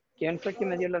 ¿Quién fue quien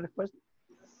me dio la respuesta?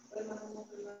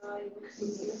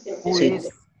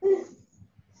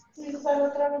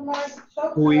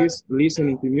 Who is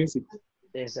listening to music?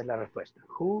 Esa es la respuesta.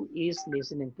 Who is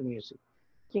listening to music?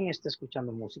 ¿Quién está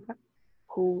escuchando música?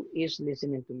 Who is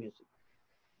listening to music?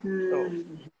 So,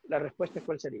 la respuesta,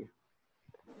 ¿cuál sería?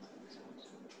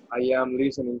 I am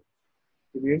listening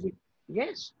to music.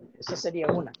 Yes, esa sería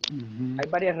una. Hay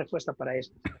varias respuestas para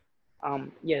esto.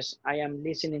 Yes, I am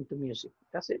listening to music.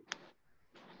 That's it.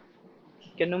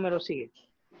 ¿Qué número sigue?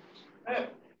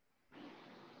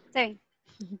 10.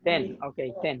 10,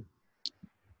 okay, 10.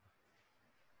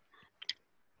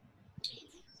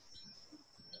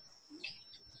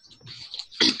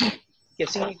 ¿Qué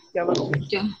significaba whose?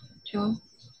 Yo.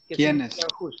 ¿Qué ¿Quiénes?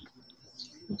 significaba whose?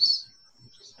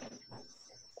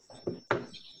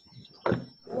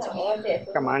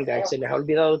 Come on, guys, se les ha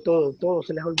olvidado todo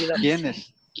se les ha olvidado.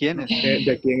 ¿Quiénes? ¿Quiénes?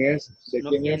 ¿De quién es? ¿De No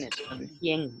quién quiénes, es?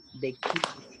 quién, de quién.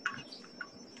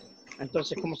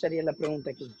 Entonces, ¿cómo sería la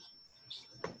pregunta aquí?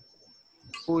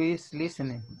 Who is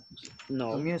listening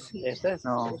No, to music? esta es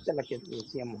No. la que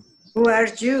decíamos. Who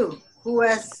are you? Who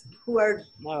are,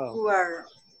 No,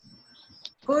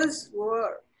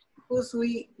 who's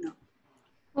we? No.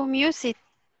 Who music?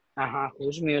 ajá,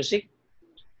 whose music?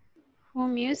 Who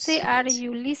music are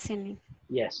you listening?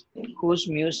 Yes. Whose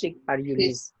music are you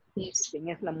listening? Yes. ¿Quién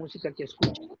es la música que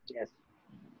escuchas? Yes.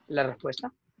 ¿La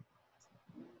respuesta?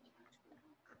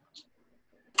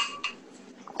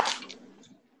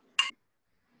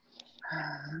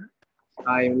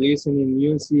 I'm listening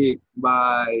music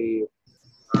by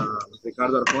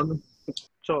Ricardo Arjona.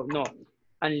 So, no.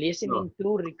 I'm listening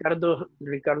to Ricardo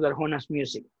Arjona's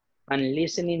music. I'm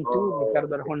listening to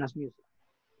Ricardo Arjona's music.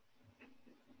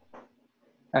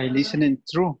 I listening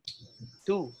through.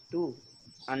 Tú.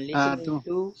 I'm listening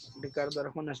to Ricardo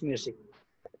Arjona's music.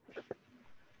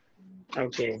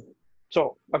 Ok.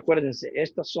 So, acuérdense,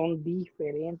 estas son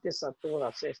diferentes a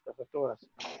todas.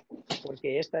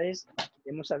 Porque esta es,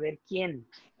 debemos saber quién.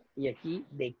 Y aquí,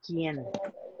 de quién.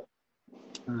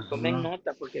 Tomen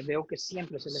nota, porque veo que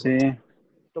siempre se les olvida.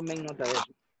 Tomen nota de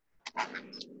eso.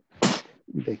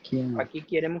 ¿De quién? Aquí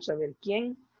queremos saber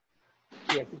quién.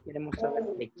 Y aquí queremos saber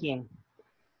de quién.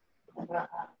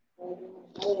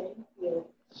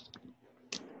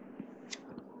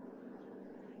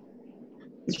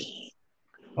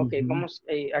 Ok, vamos.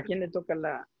 ¿A quién le toca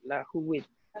la who with?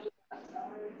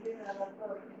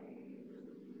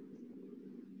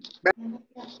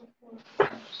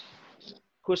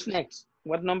 Who's next?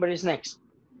 What number is next?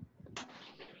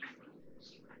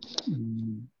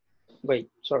 Wait,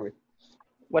 sorry.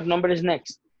 What number is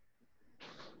next?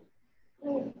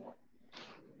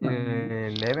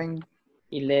 11.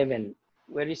 11.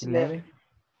 Where is 11?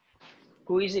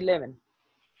 Who is 11?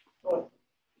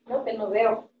 No te lo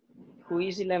veo. Who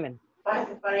is 11?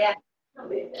 Pase para allá.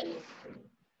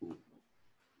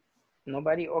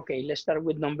 Nobody? Okay, let's start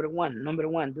with number 1. Number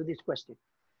 1, do this question.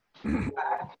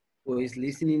 Who is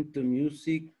listening to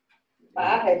music?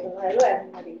 Baja, eso no lo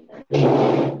es, Marita.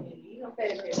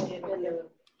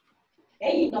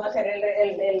 No va a ser el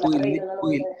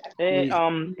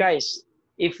Guys,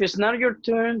 if it's not your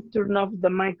turn, turn off the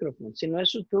microphone. Si no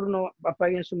es su turno,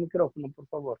 apaguen su micrófono, por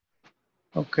favor.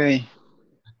 Okay.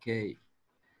 Okay.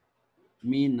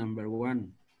 Me, number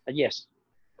 1. Yes.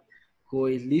 Who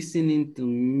is listening to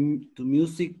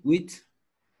music with?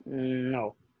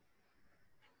 No.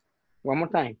 One more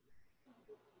time.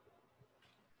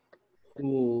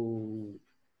 Who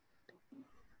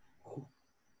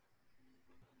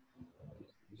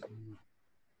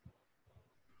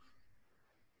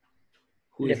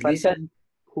Le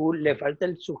falta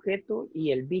el sujeto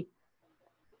y el be.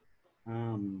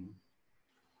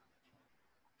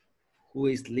 Who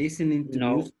is listening to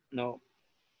music? No.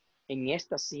 En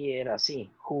esta sí era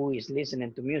así. Who is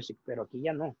listening to music, pero aquí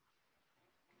ya no.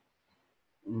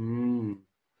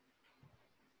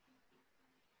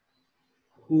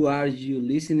 Who are you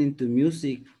listening to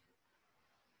music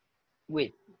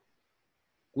with?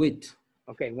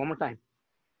 Okay, one more time.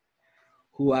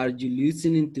 Who are you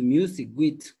listening to music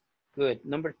with? Good.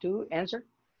 Number 2, answer.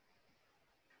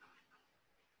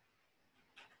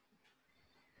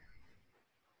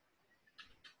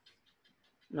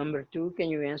 Number 2, can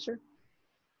you answer?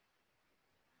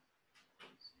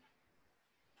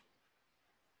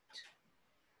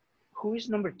 Who is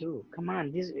number 2? Come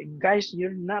on, this guys,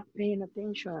 you're not paying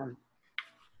attention.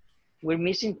 We're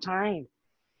missing time.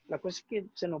 La cosa es que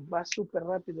se nos va súper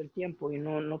rápido el tiempo y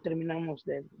no terminamos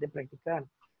de practicar.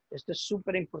 Esto es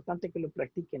súper importante que lo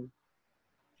practiquen.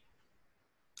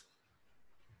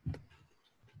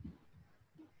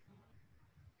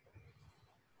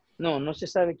 No se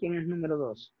sabe quién es número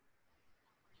 2.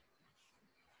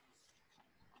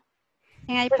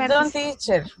 Perdón,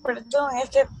 teacher, perdón, es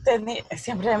que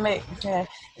siempre me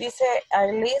dice,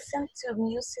 I listen to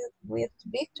music with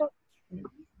Victor.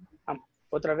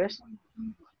 ¿Otra vez?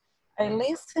 I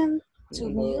listen to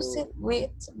music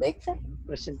with Victor.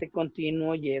 Presente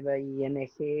continuo lleva ing.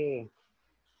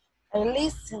 I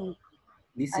listen.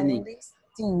 Listening.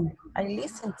 I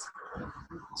listened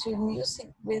to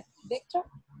music with Victor.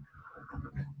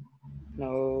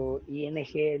 No, ing,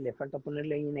 le falta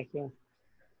ponerle ing.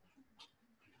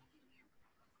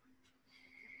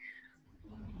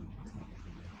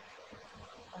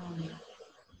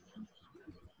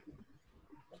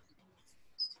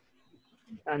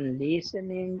 I'm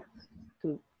listening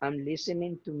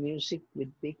to music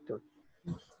with Victor.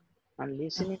 I'm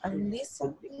listening I'm with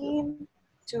Victor. listening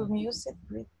to music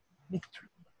with Victor.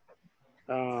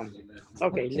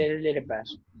 Okay, let it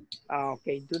pass.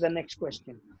 Okay, do the next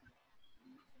question.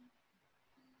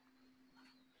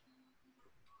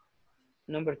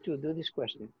 Number 2, do this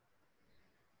question.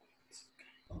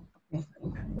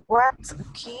 What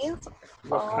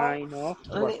kind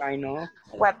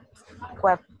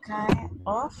What kind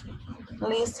of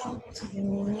listen to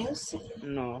music?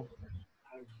 No.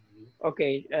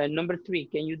 Okay, number 3,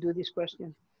 can you do this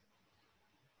question?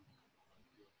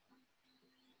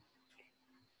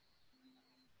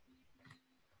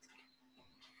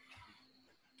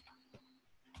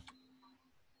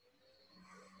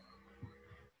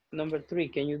 Number 3,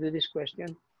 can you do this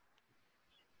question?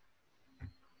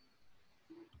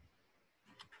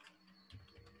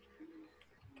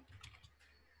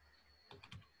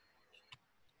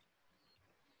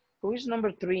 Who is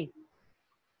number 3?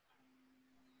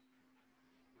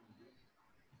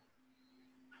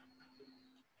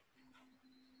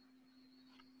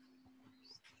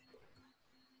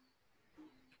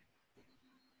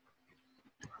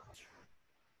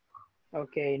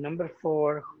 Okay, number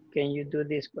 4, can you do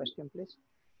this question, please?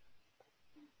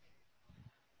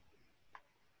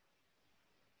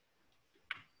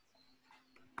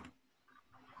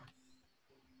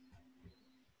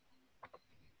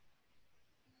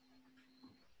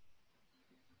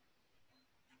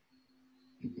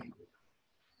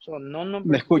 So, no ¿Me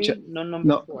number escucha? 3, no number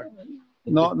No, 4.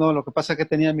 no, lo que pasa es que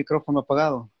tenía el micrófono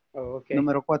apagado. Oh, okay.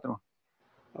 Número 4.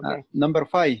 Okay. Number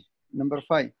 5.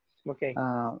 Okay.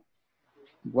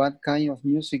 What kind of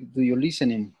music do you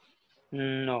listen in?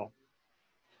 No.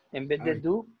 En vez de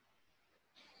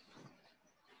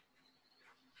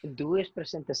do es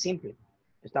presente simple.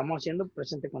 Estamos haciendo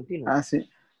presente continuo. Sí.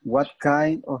 What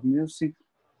kind of music?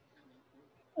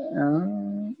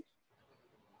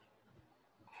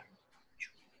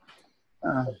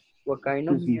 What kind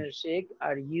of music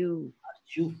are you?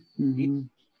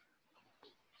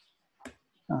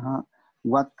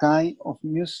 What kind of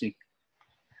music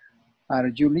are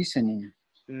you listening?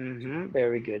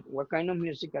 Very good. What kind of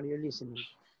music are you listening?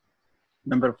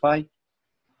 Number 5.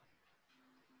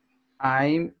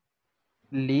 I'm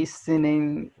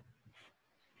listening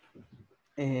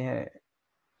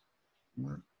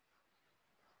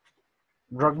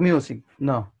rock music.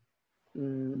 No.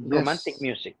 Romantic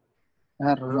music.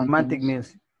 Romantic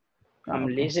music. I'm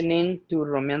listening to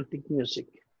romantic music.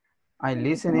 I'm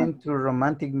listening to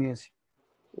romantic music.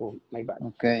 Oh, my bad.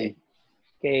 Okay.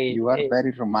 Okay. You are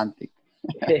very romantic.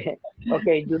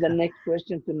 Okay, do the next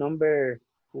question to number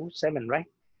 7, right?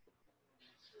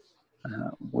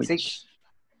 Which? 6.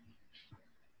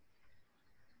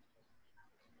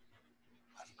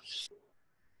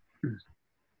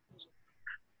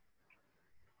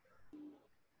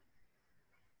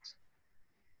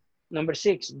 Number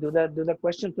 6, do the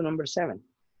question to number 7.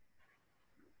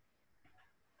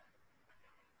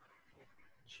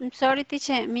 I'm sorry,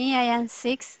 teacher. Me, I am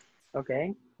 6.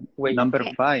 Okay. Wait. Number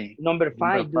 5. Number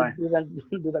 5,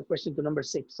 do the question to number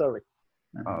 6. Sorry.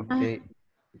 Okay.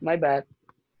 My bad.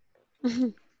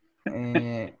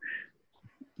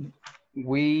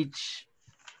 Which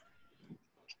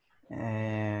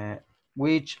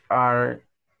are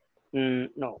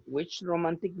no, which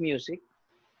romantic music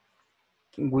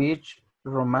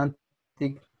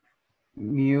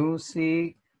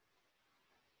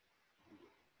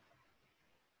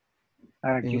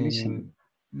are you listening?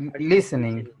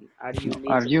 Listening. Are you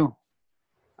listening?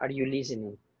 Are you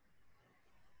listening?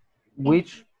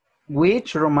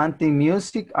 Which romantic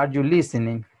music are you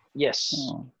listening? Yes.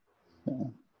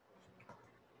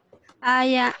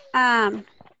 I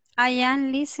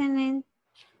am listening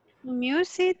to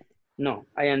music. No,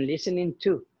 I am listening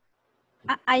to.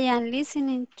 I am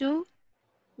listening to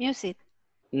music.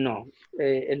 No,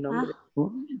 el nombre.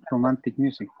 Romantic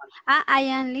music. I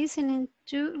am listening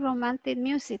to romantic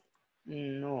music.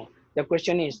 No, the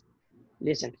question is,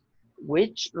 listen,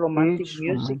 which romantic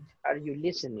music are you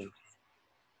listening?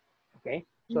 Okay,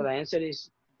 so the answer is,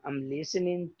 I'm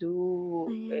listening to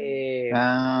me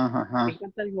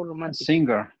encanta algo romántico.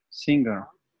 Singer.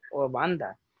 O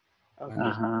banda. Okay.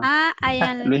 I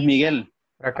am Luis Miguel.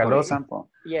 Tracalosa.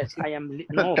 Yes, I am.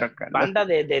 No, banda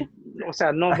o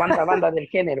sea, no banda del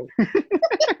género.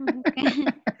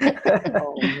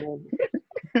 Oh, man.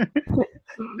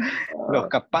 Los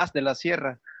capaz de la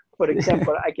sierra. For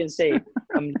example, I can say,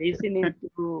 I'm listening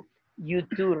to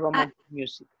U2 romantic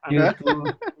music.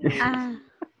 U2.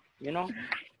 You know?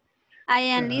 I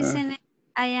am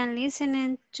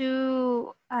listening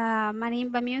to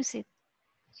marimba music.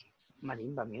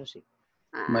 Marimba music.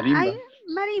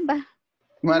 Marimba.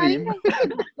 Marimba.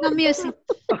 No music.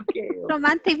 Okay.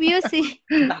 Romantic music.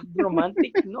 Not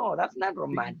romantic. No, that's not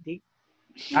romantic.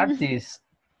 Artist.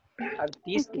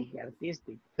 Artistic. Es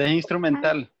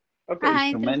instrumental.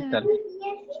 Okay. Instrumental.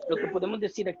 Lo que podemos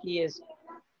decir aquí es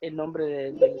el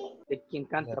nombre de quien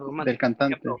canta romántico. Del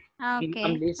cantante.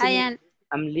 Okay.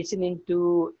 I'm listening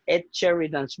to Ed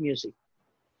Sheridan's music.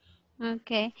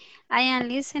 Okay. I am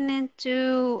listening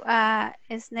to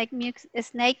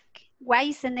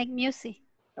White Snake music.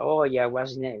 Oh yeah,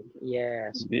 what's his name?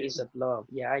 Yes, Piece of Love.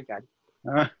 Yeah, I got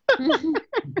it.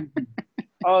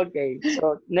 Okay,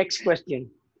 so next question.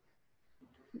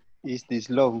 Is this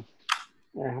love?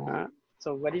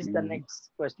 So what is the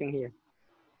next question here?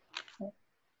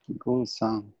 Good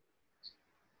song.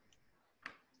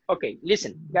 Okay,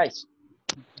 listen, guys.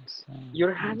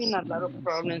 You're having a lot of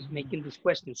problems making this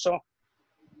question. So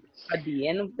at the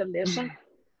end of the lesson,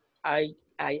 I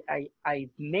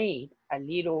made a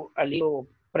little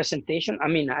presentation. I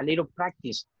mean, a little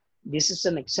practice. This is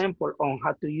an example on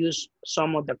how to use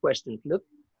some of the questions. Look,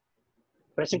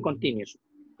 present continuous.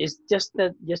 It's just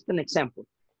an example.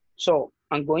 So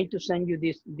I'm going to send you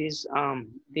this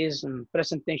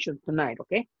presentation tonight.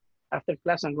 Okay. After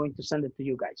class, I'm going to send it to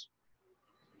you guys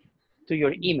to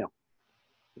your email.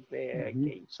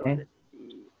 Okay. So.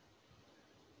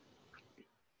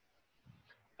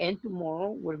 And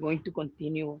tomorrow we're going to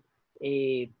continue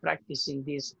practicing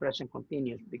this present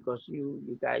continuous because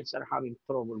you guys are having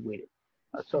trouble with it.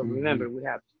 So remember, we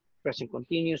have present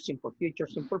continuous, simple future,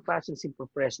 simple past, and simple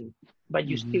present. But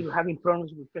you're still having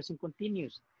problems with present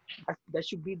continuous. That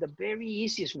should be the very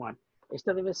easiest one.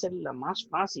 Esta debe ser la más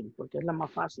fácil porque es la más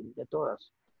fácil de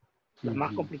todas. La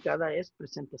más complicada es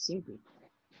presente simple.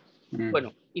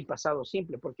 Bueno, y pasado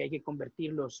simple porque hay que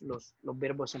convertir los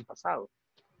verbos en pasado.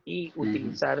 Y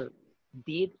utilizar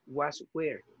did, was,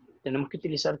 where. Tenemos que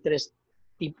utilizar 3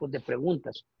 tipos de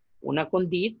preguntas. Una con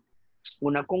did,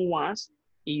 una con was,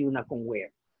 y una con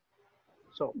where.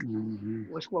 So,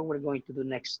 that's what we're going to do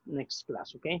next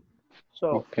class, okay?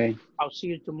 So, I'll see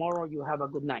you tomorrow. You have a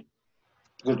good night.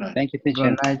 Good night. Thank you, teacher.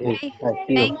 Good night.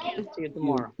 Thank you. See you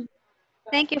tomorrow.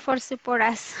 Thank you for support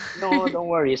us. No, don't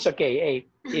worry. It's okay. Hey,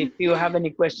 if you have any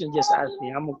questions, just ask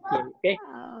me. I'm okay, okay?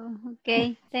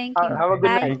 Okay, thank you. Have a good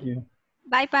night. Thank you.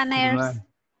 Bye, partners.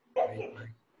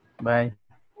 Bye.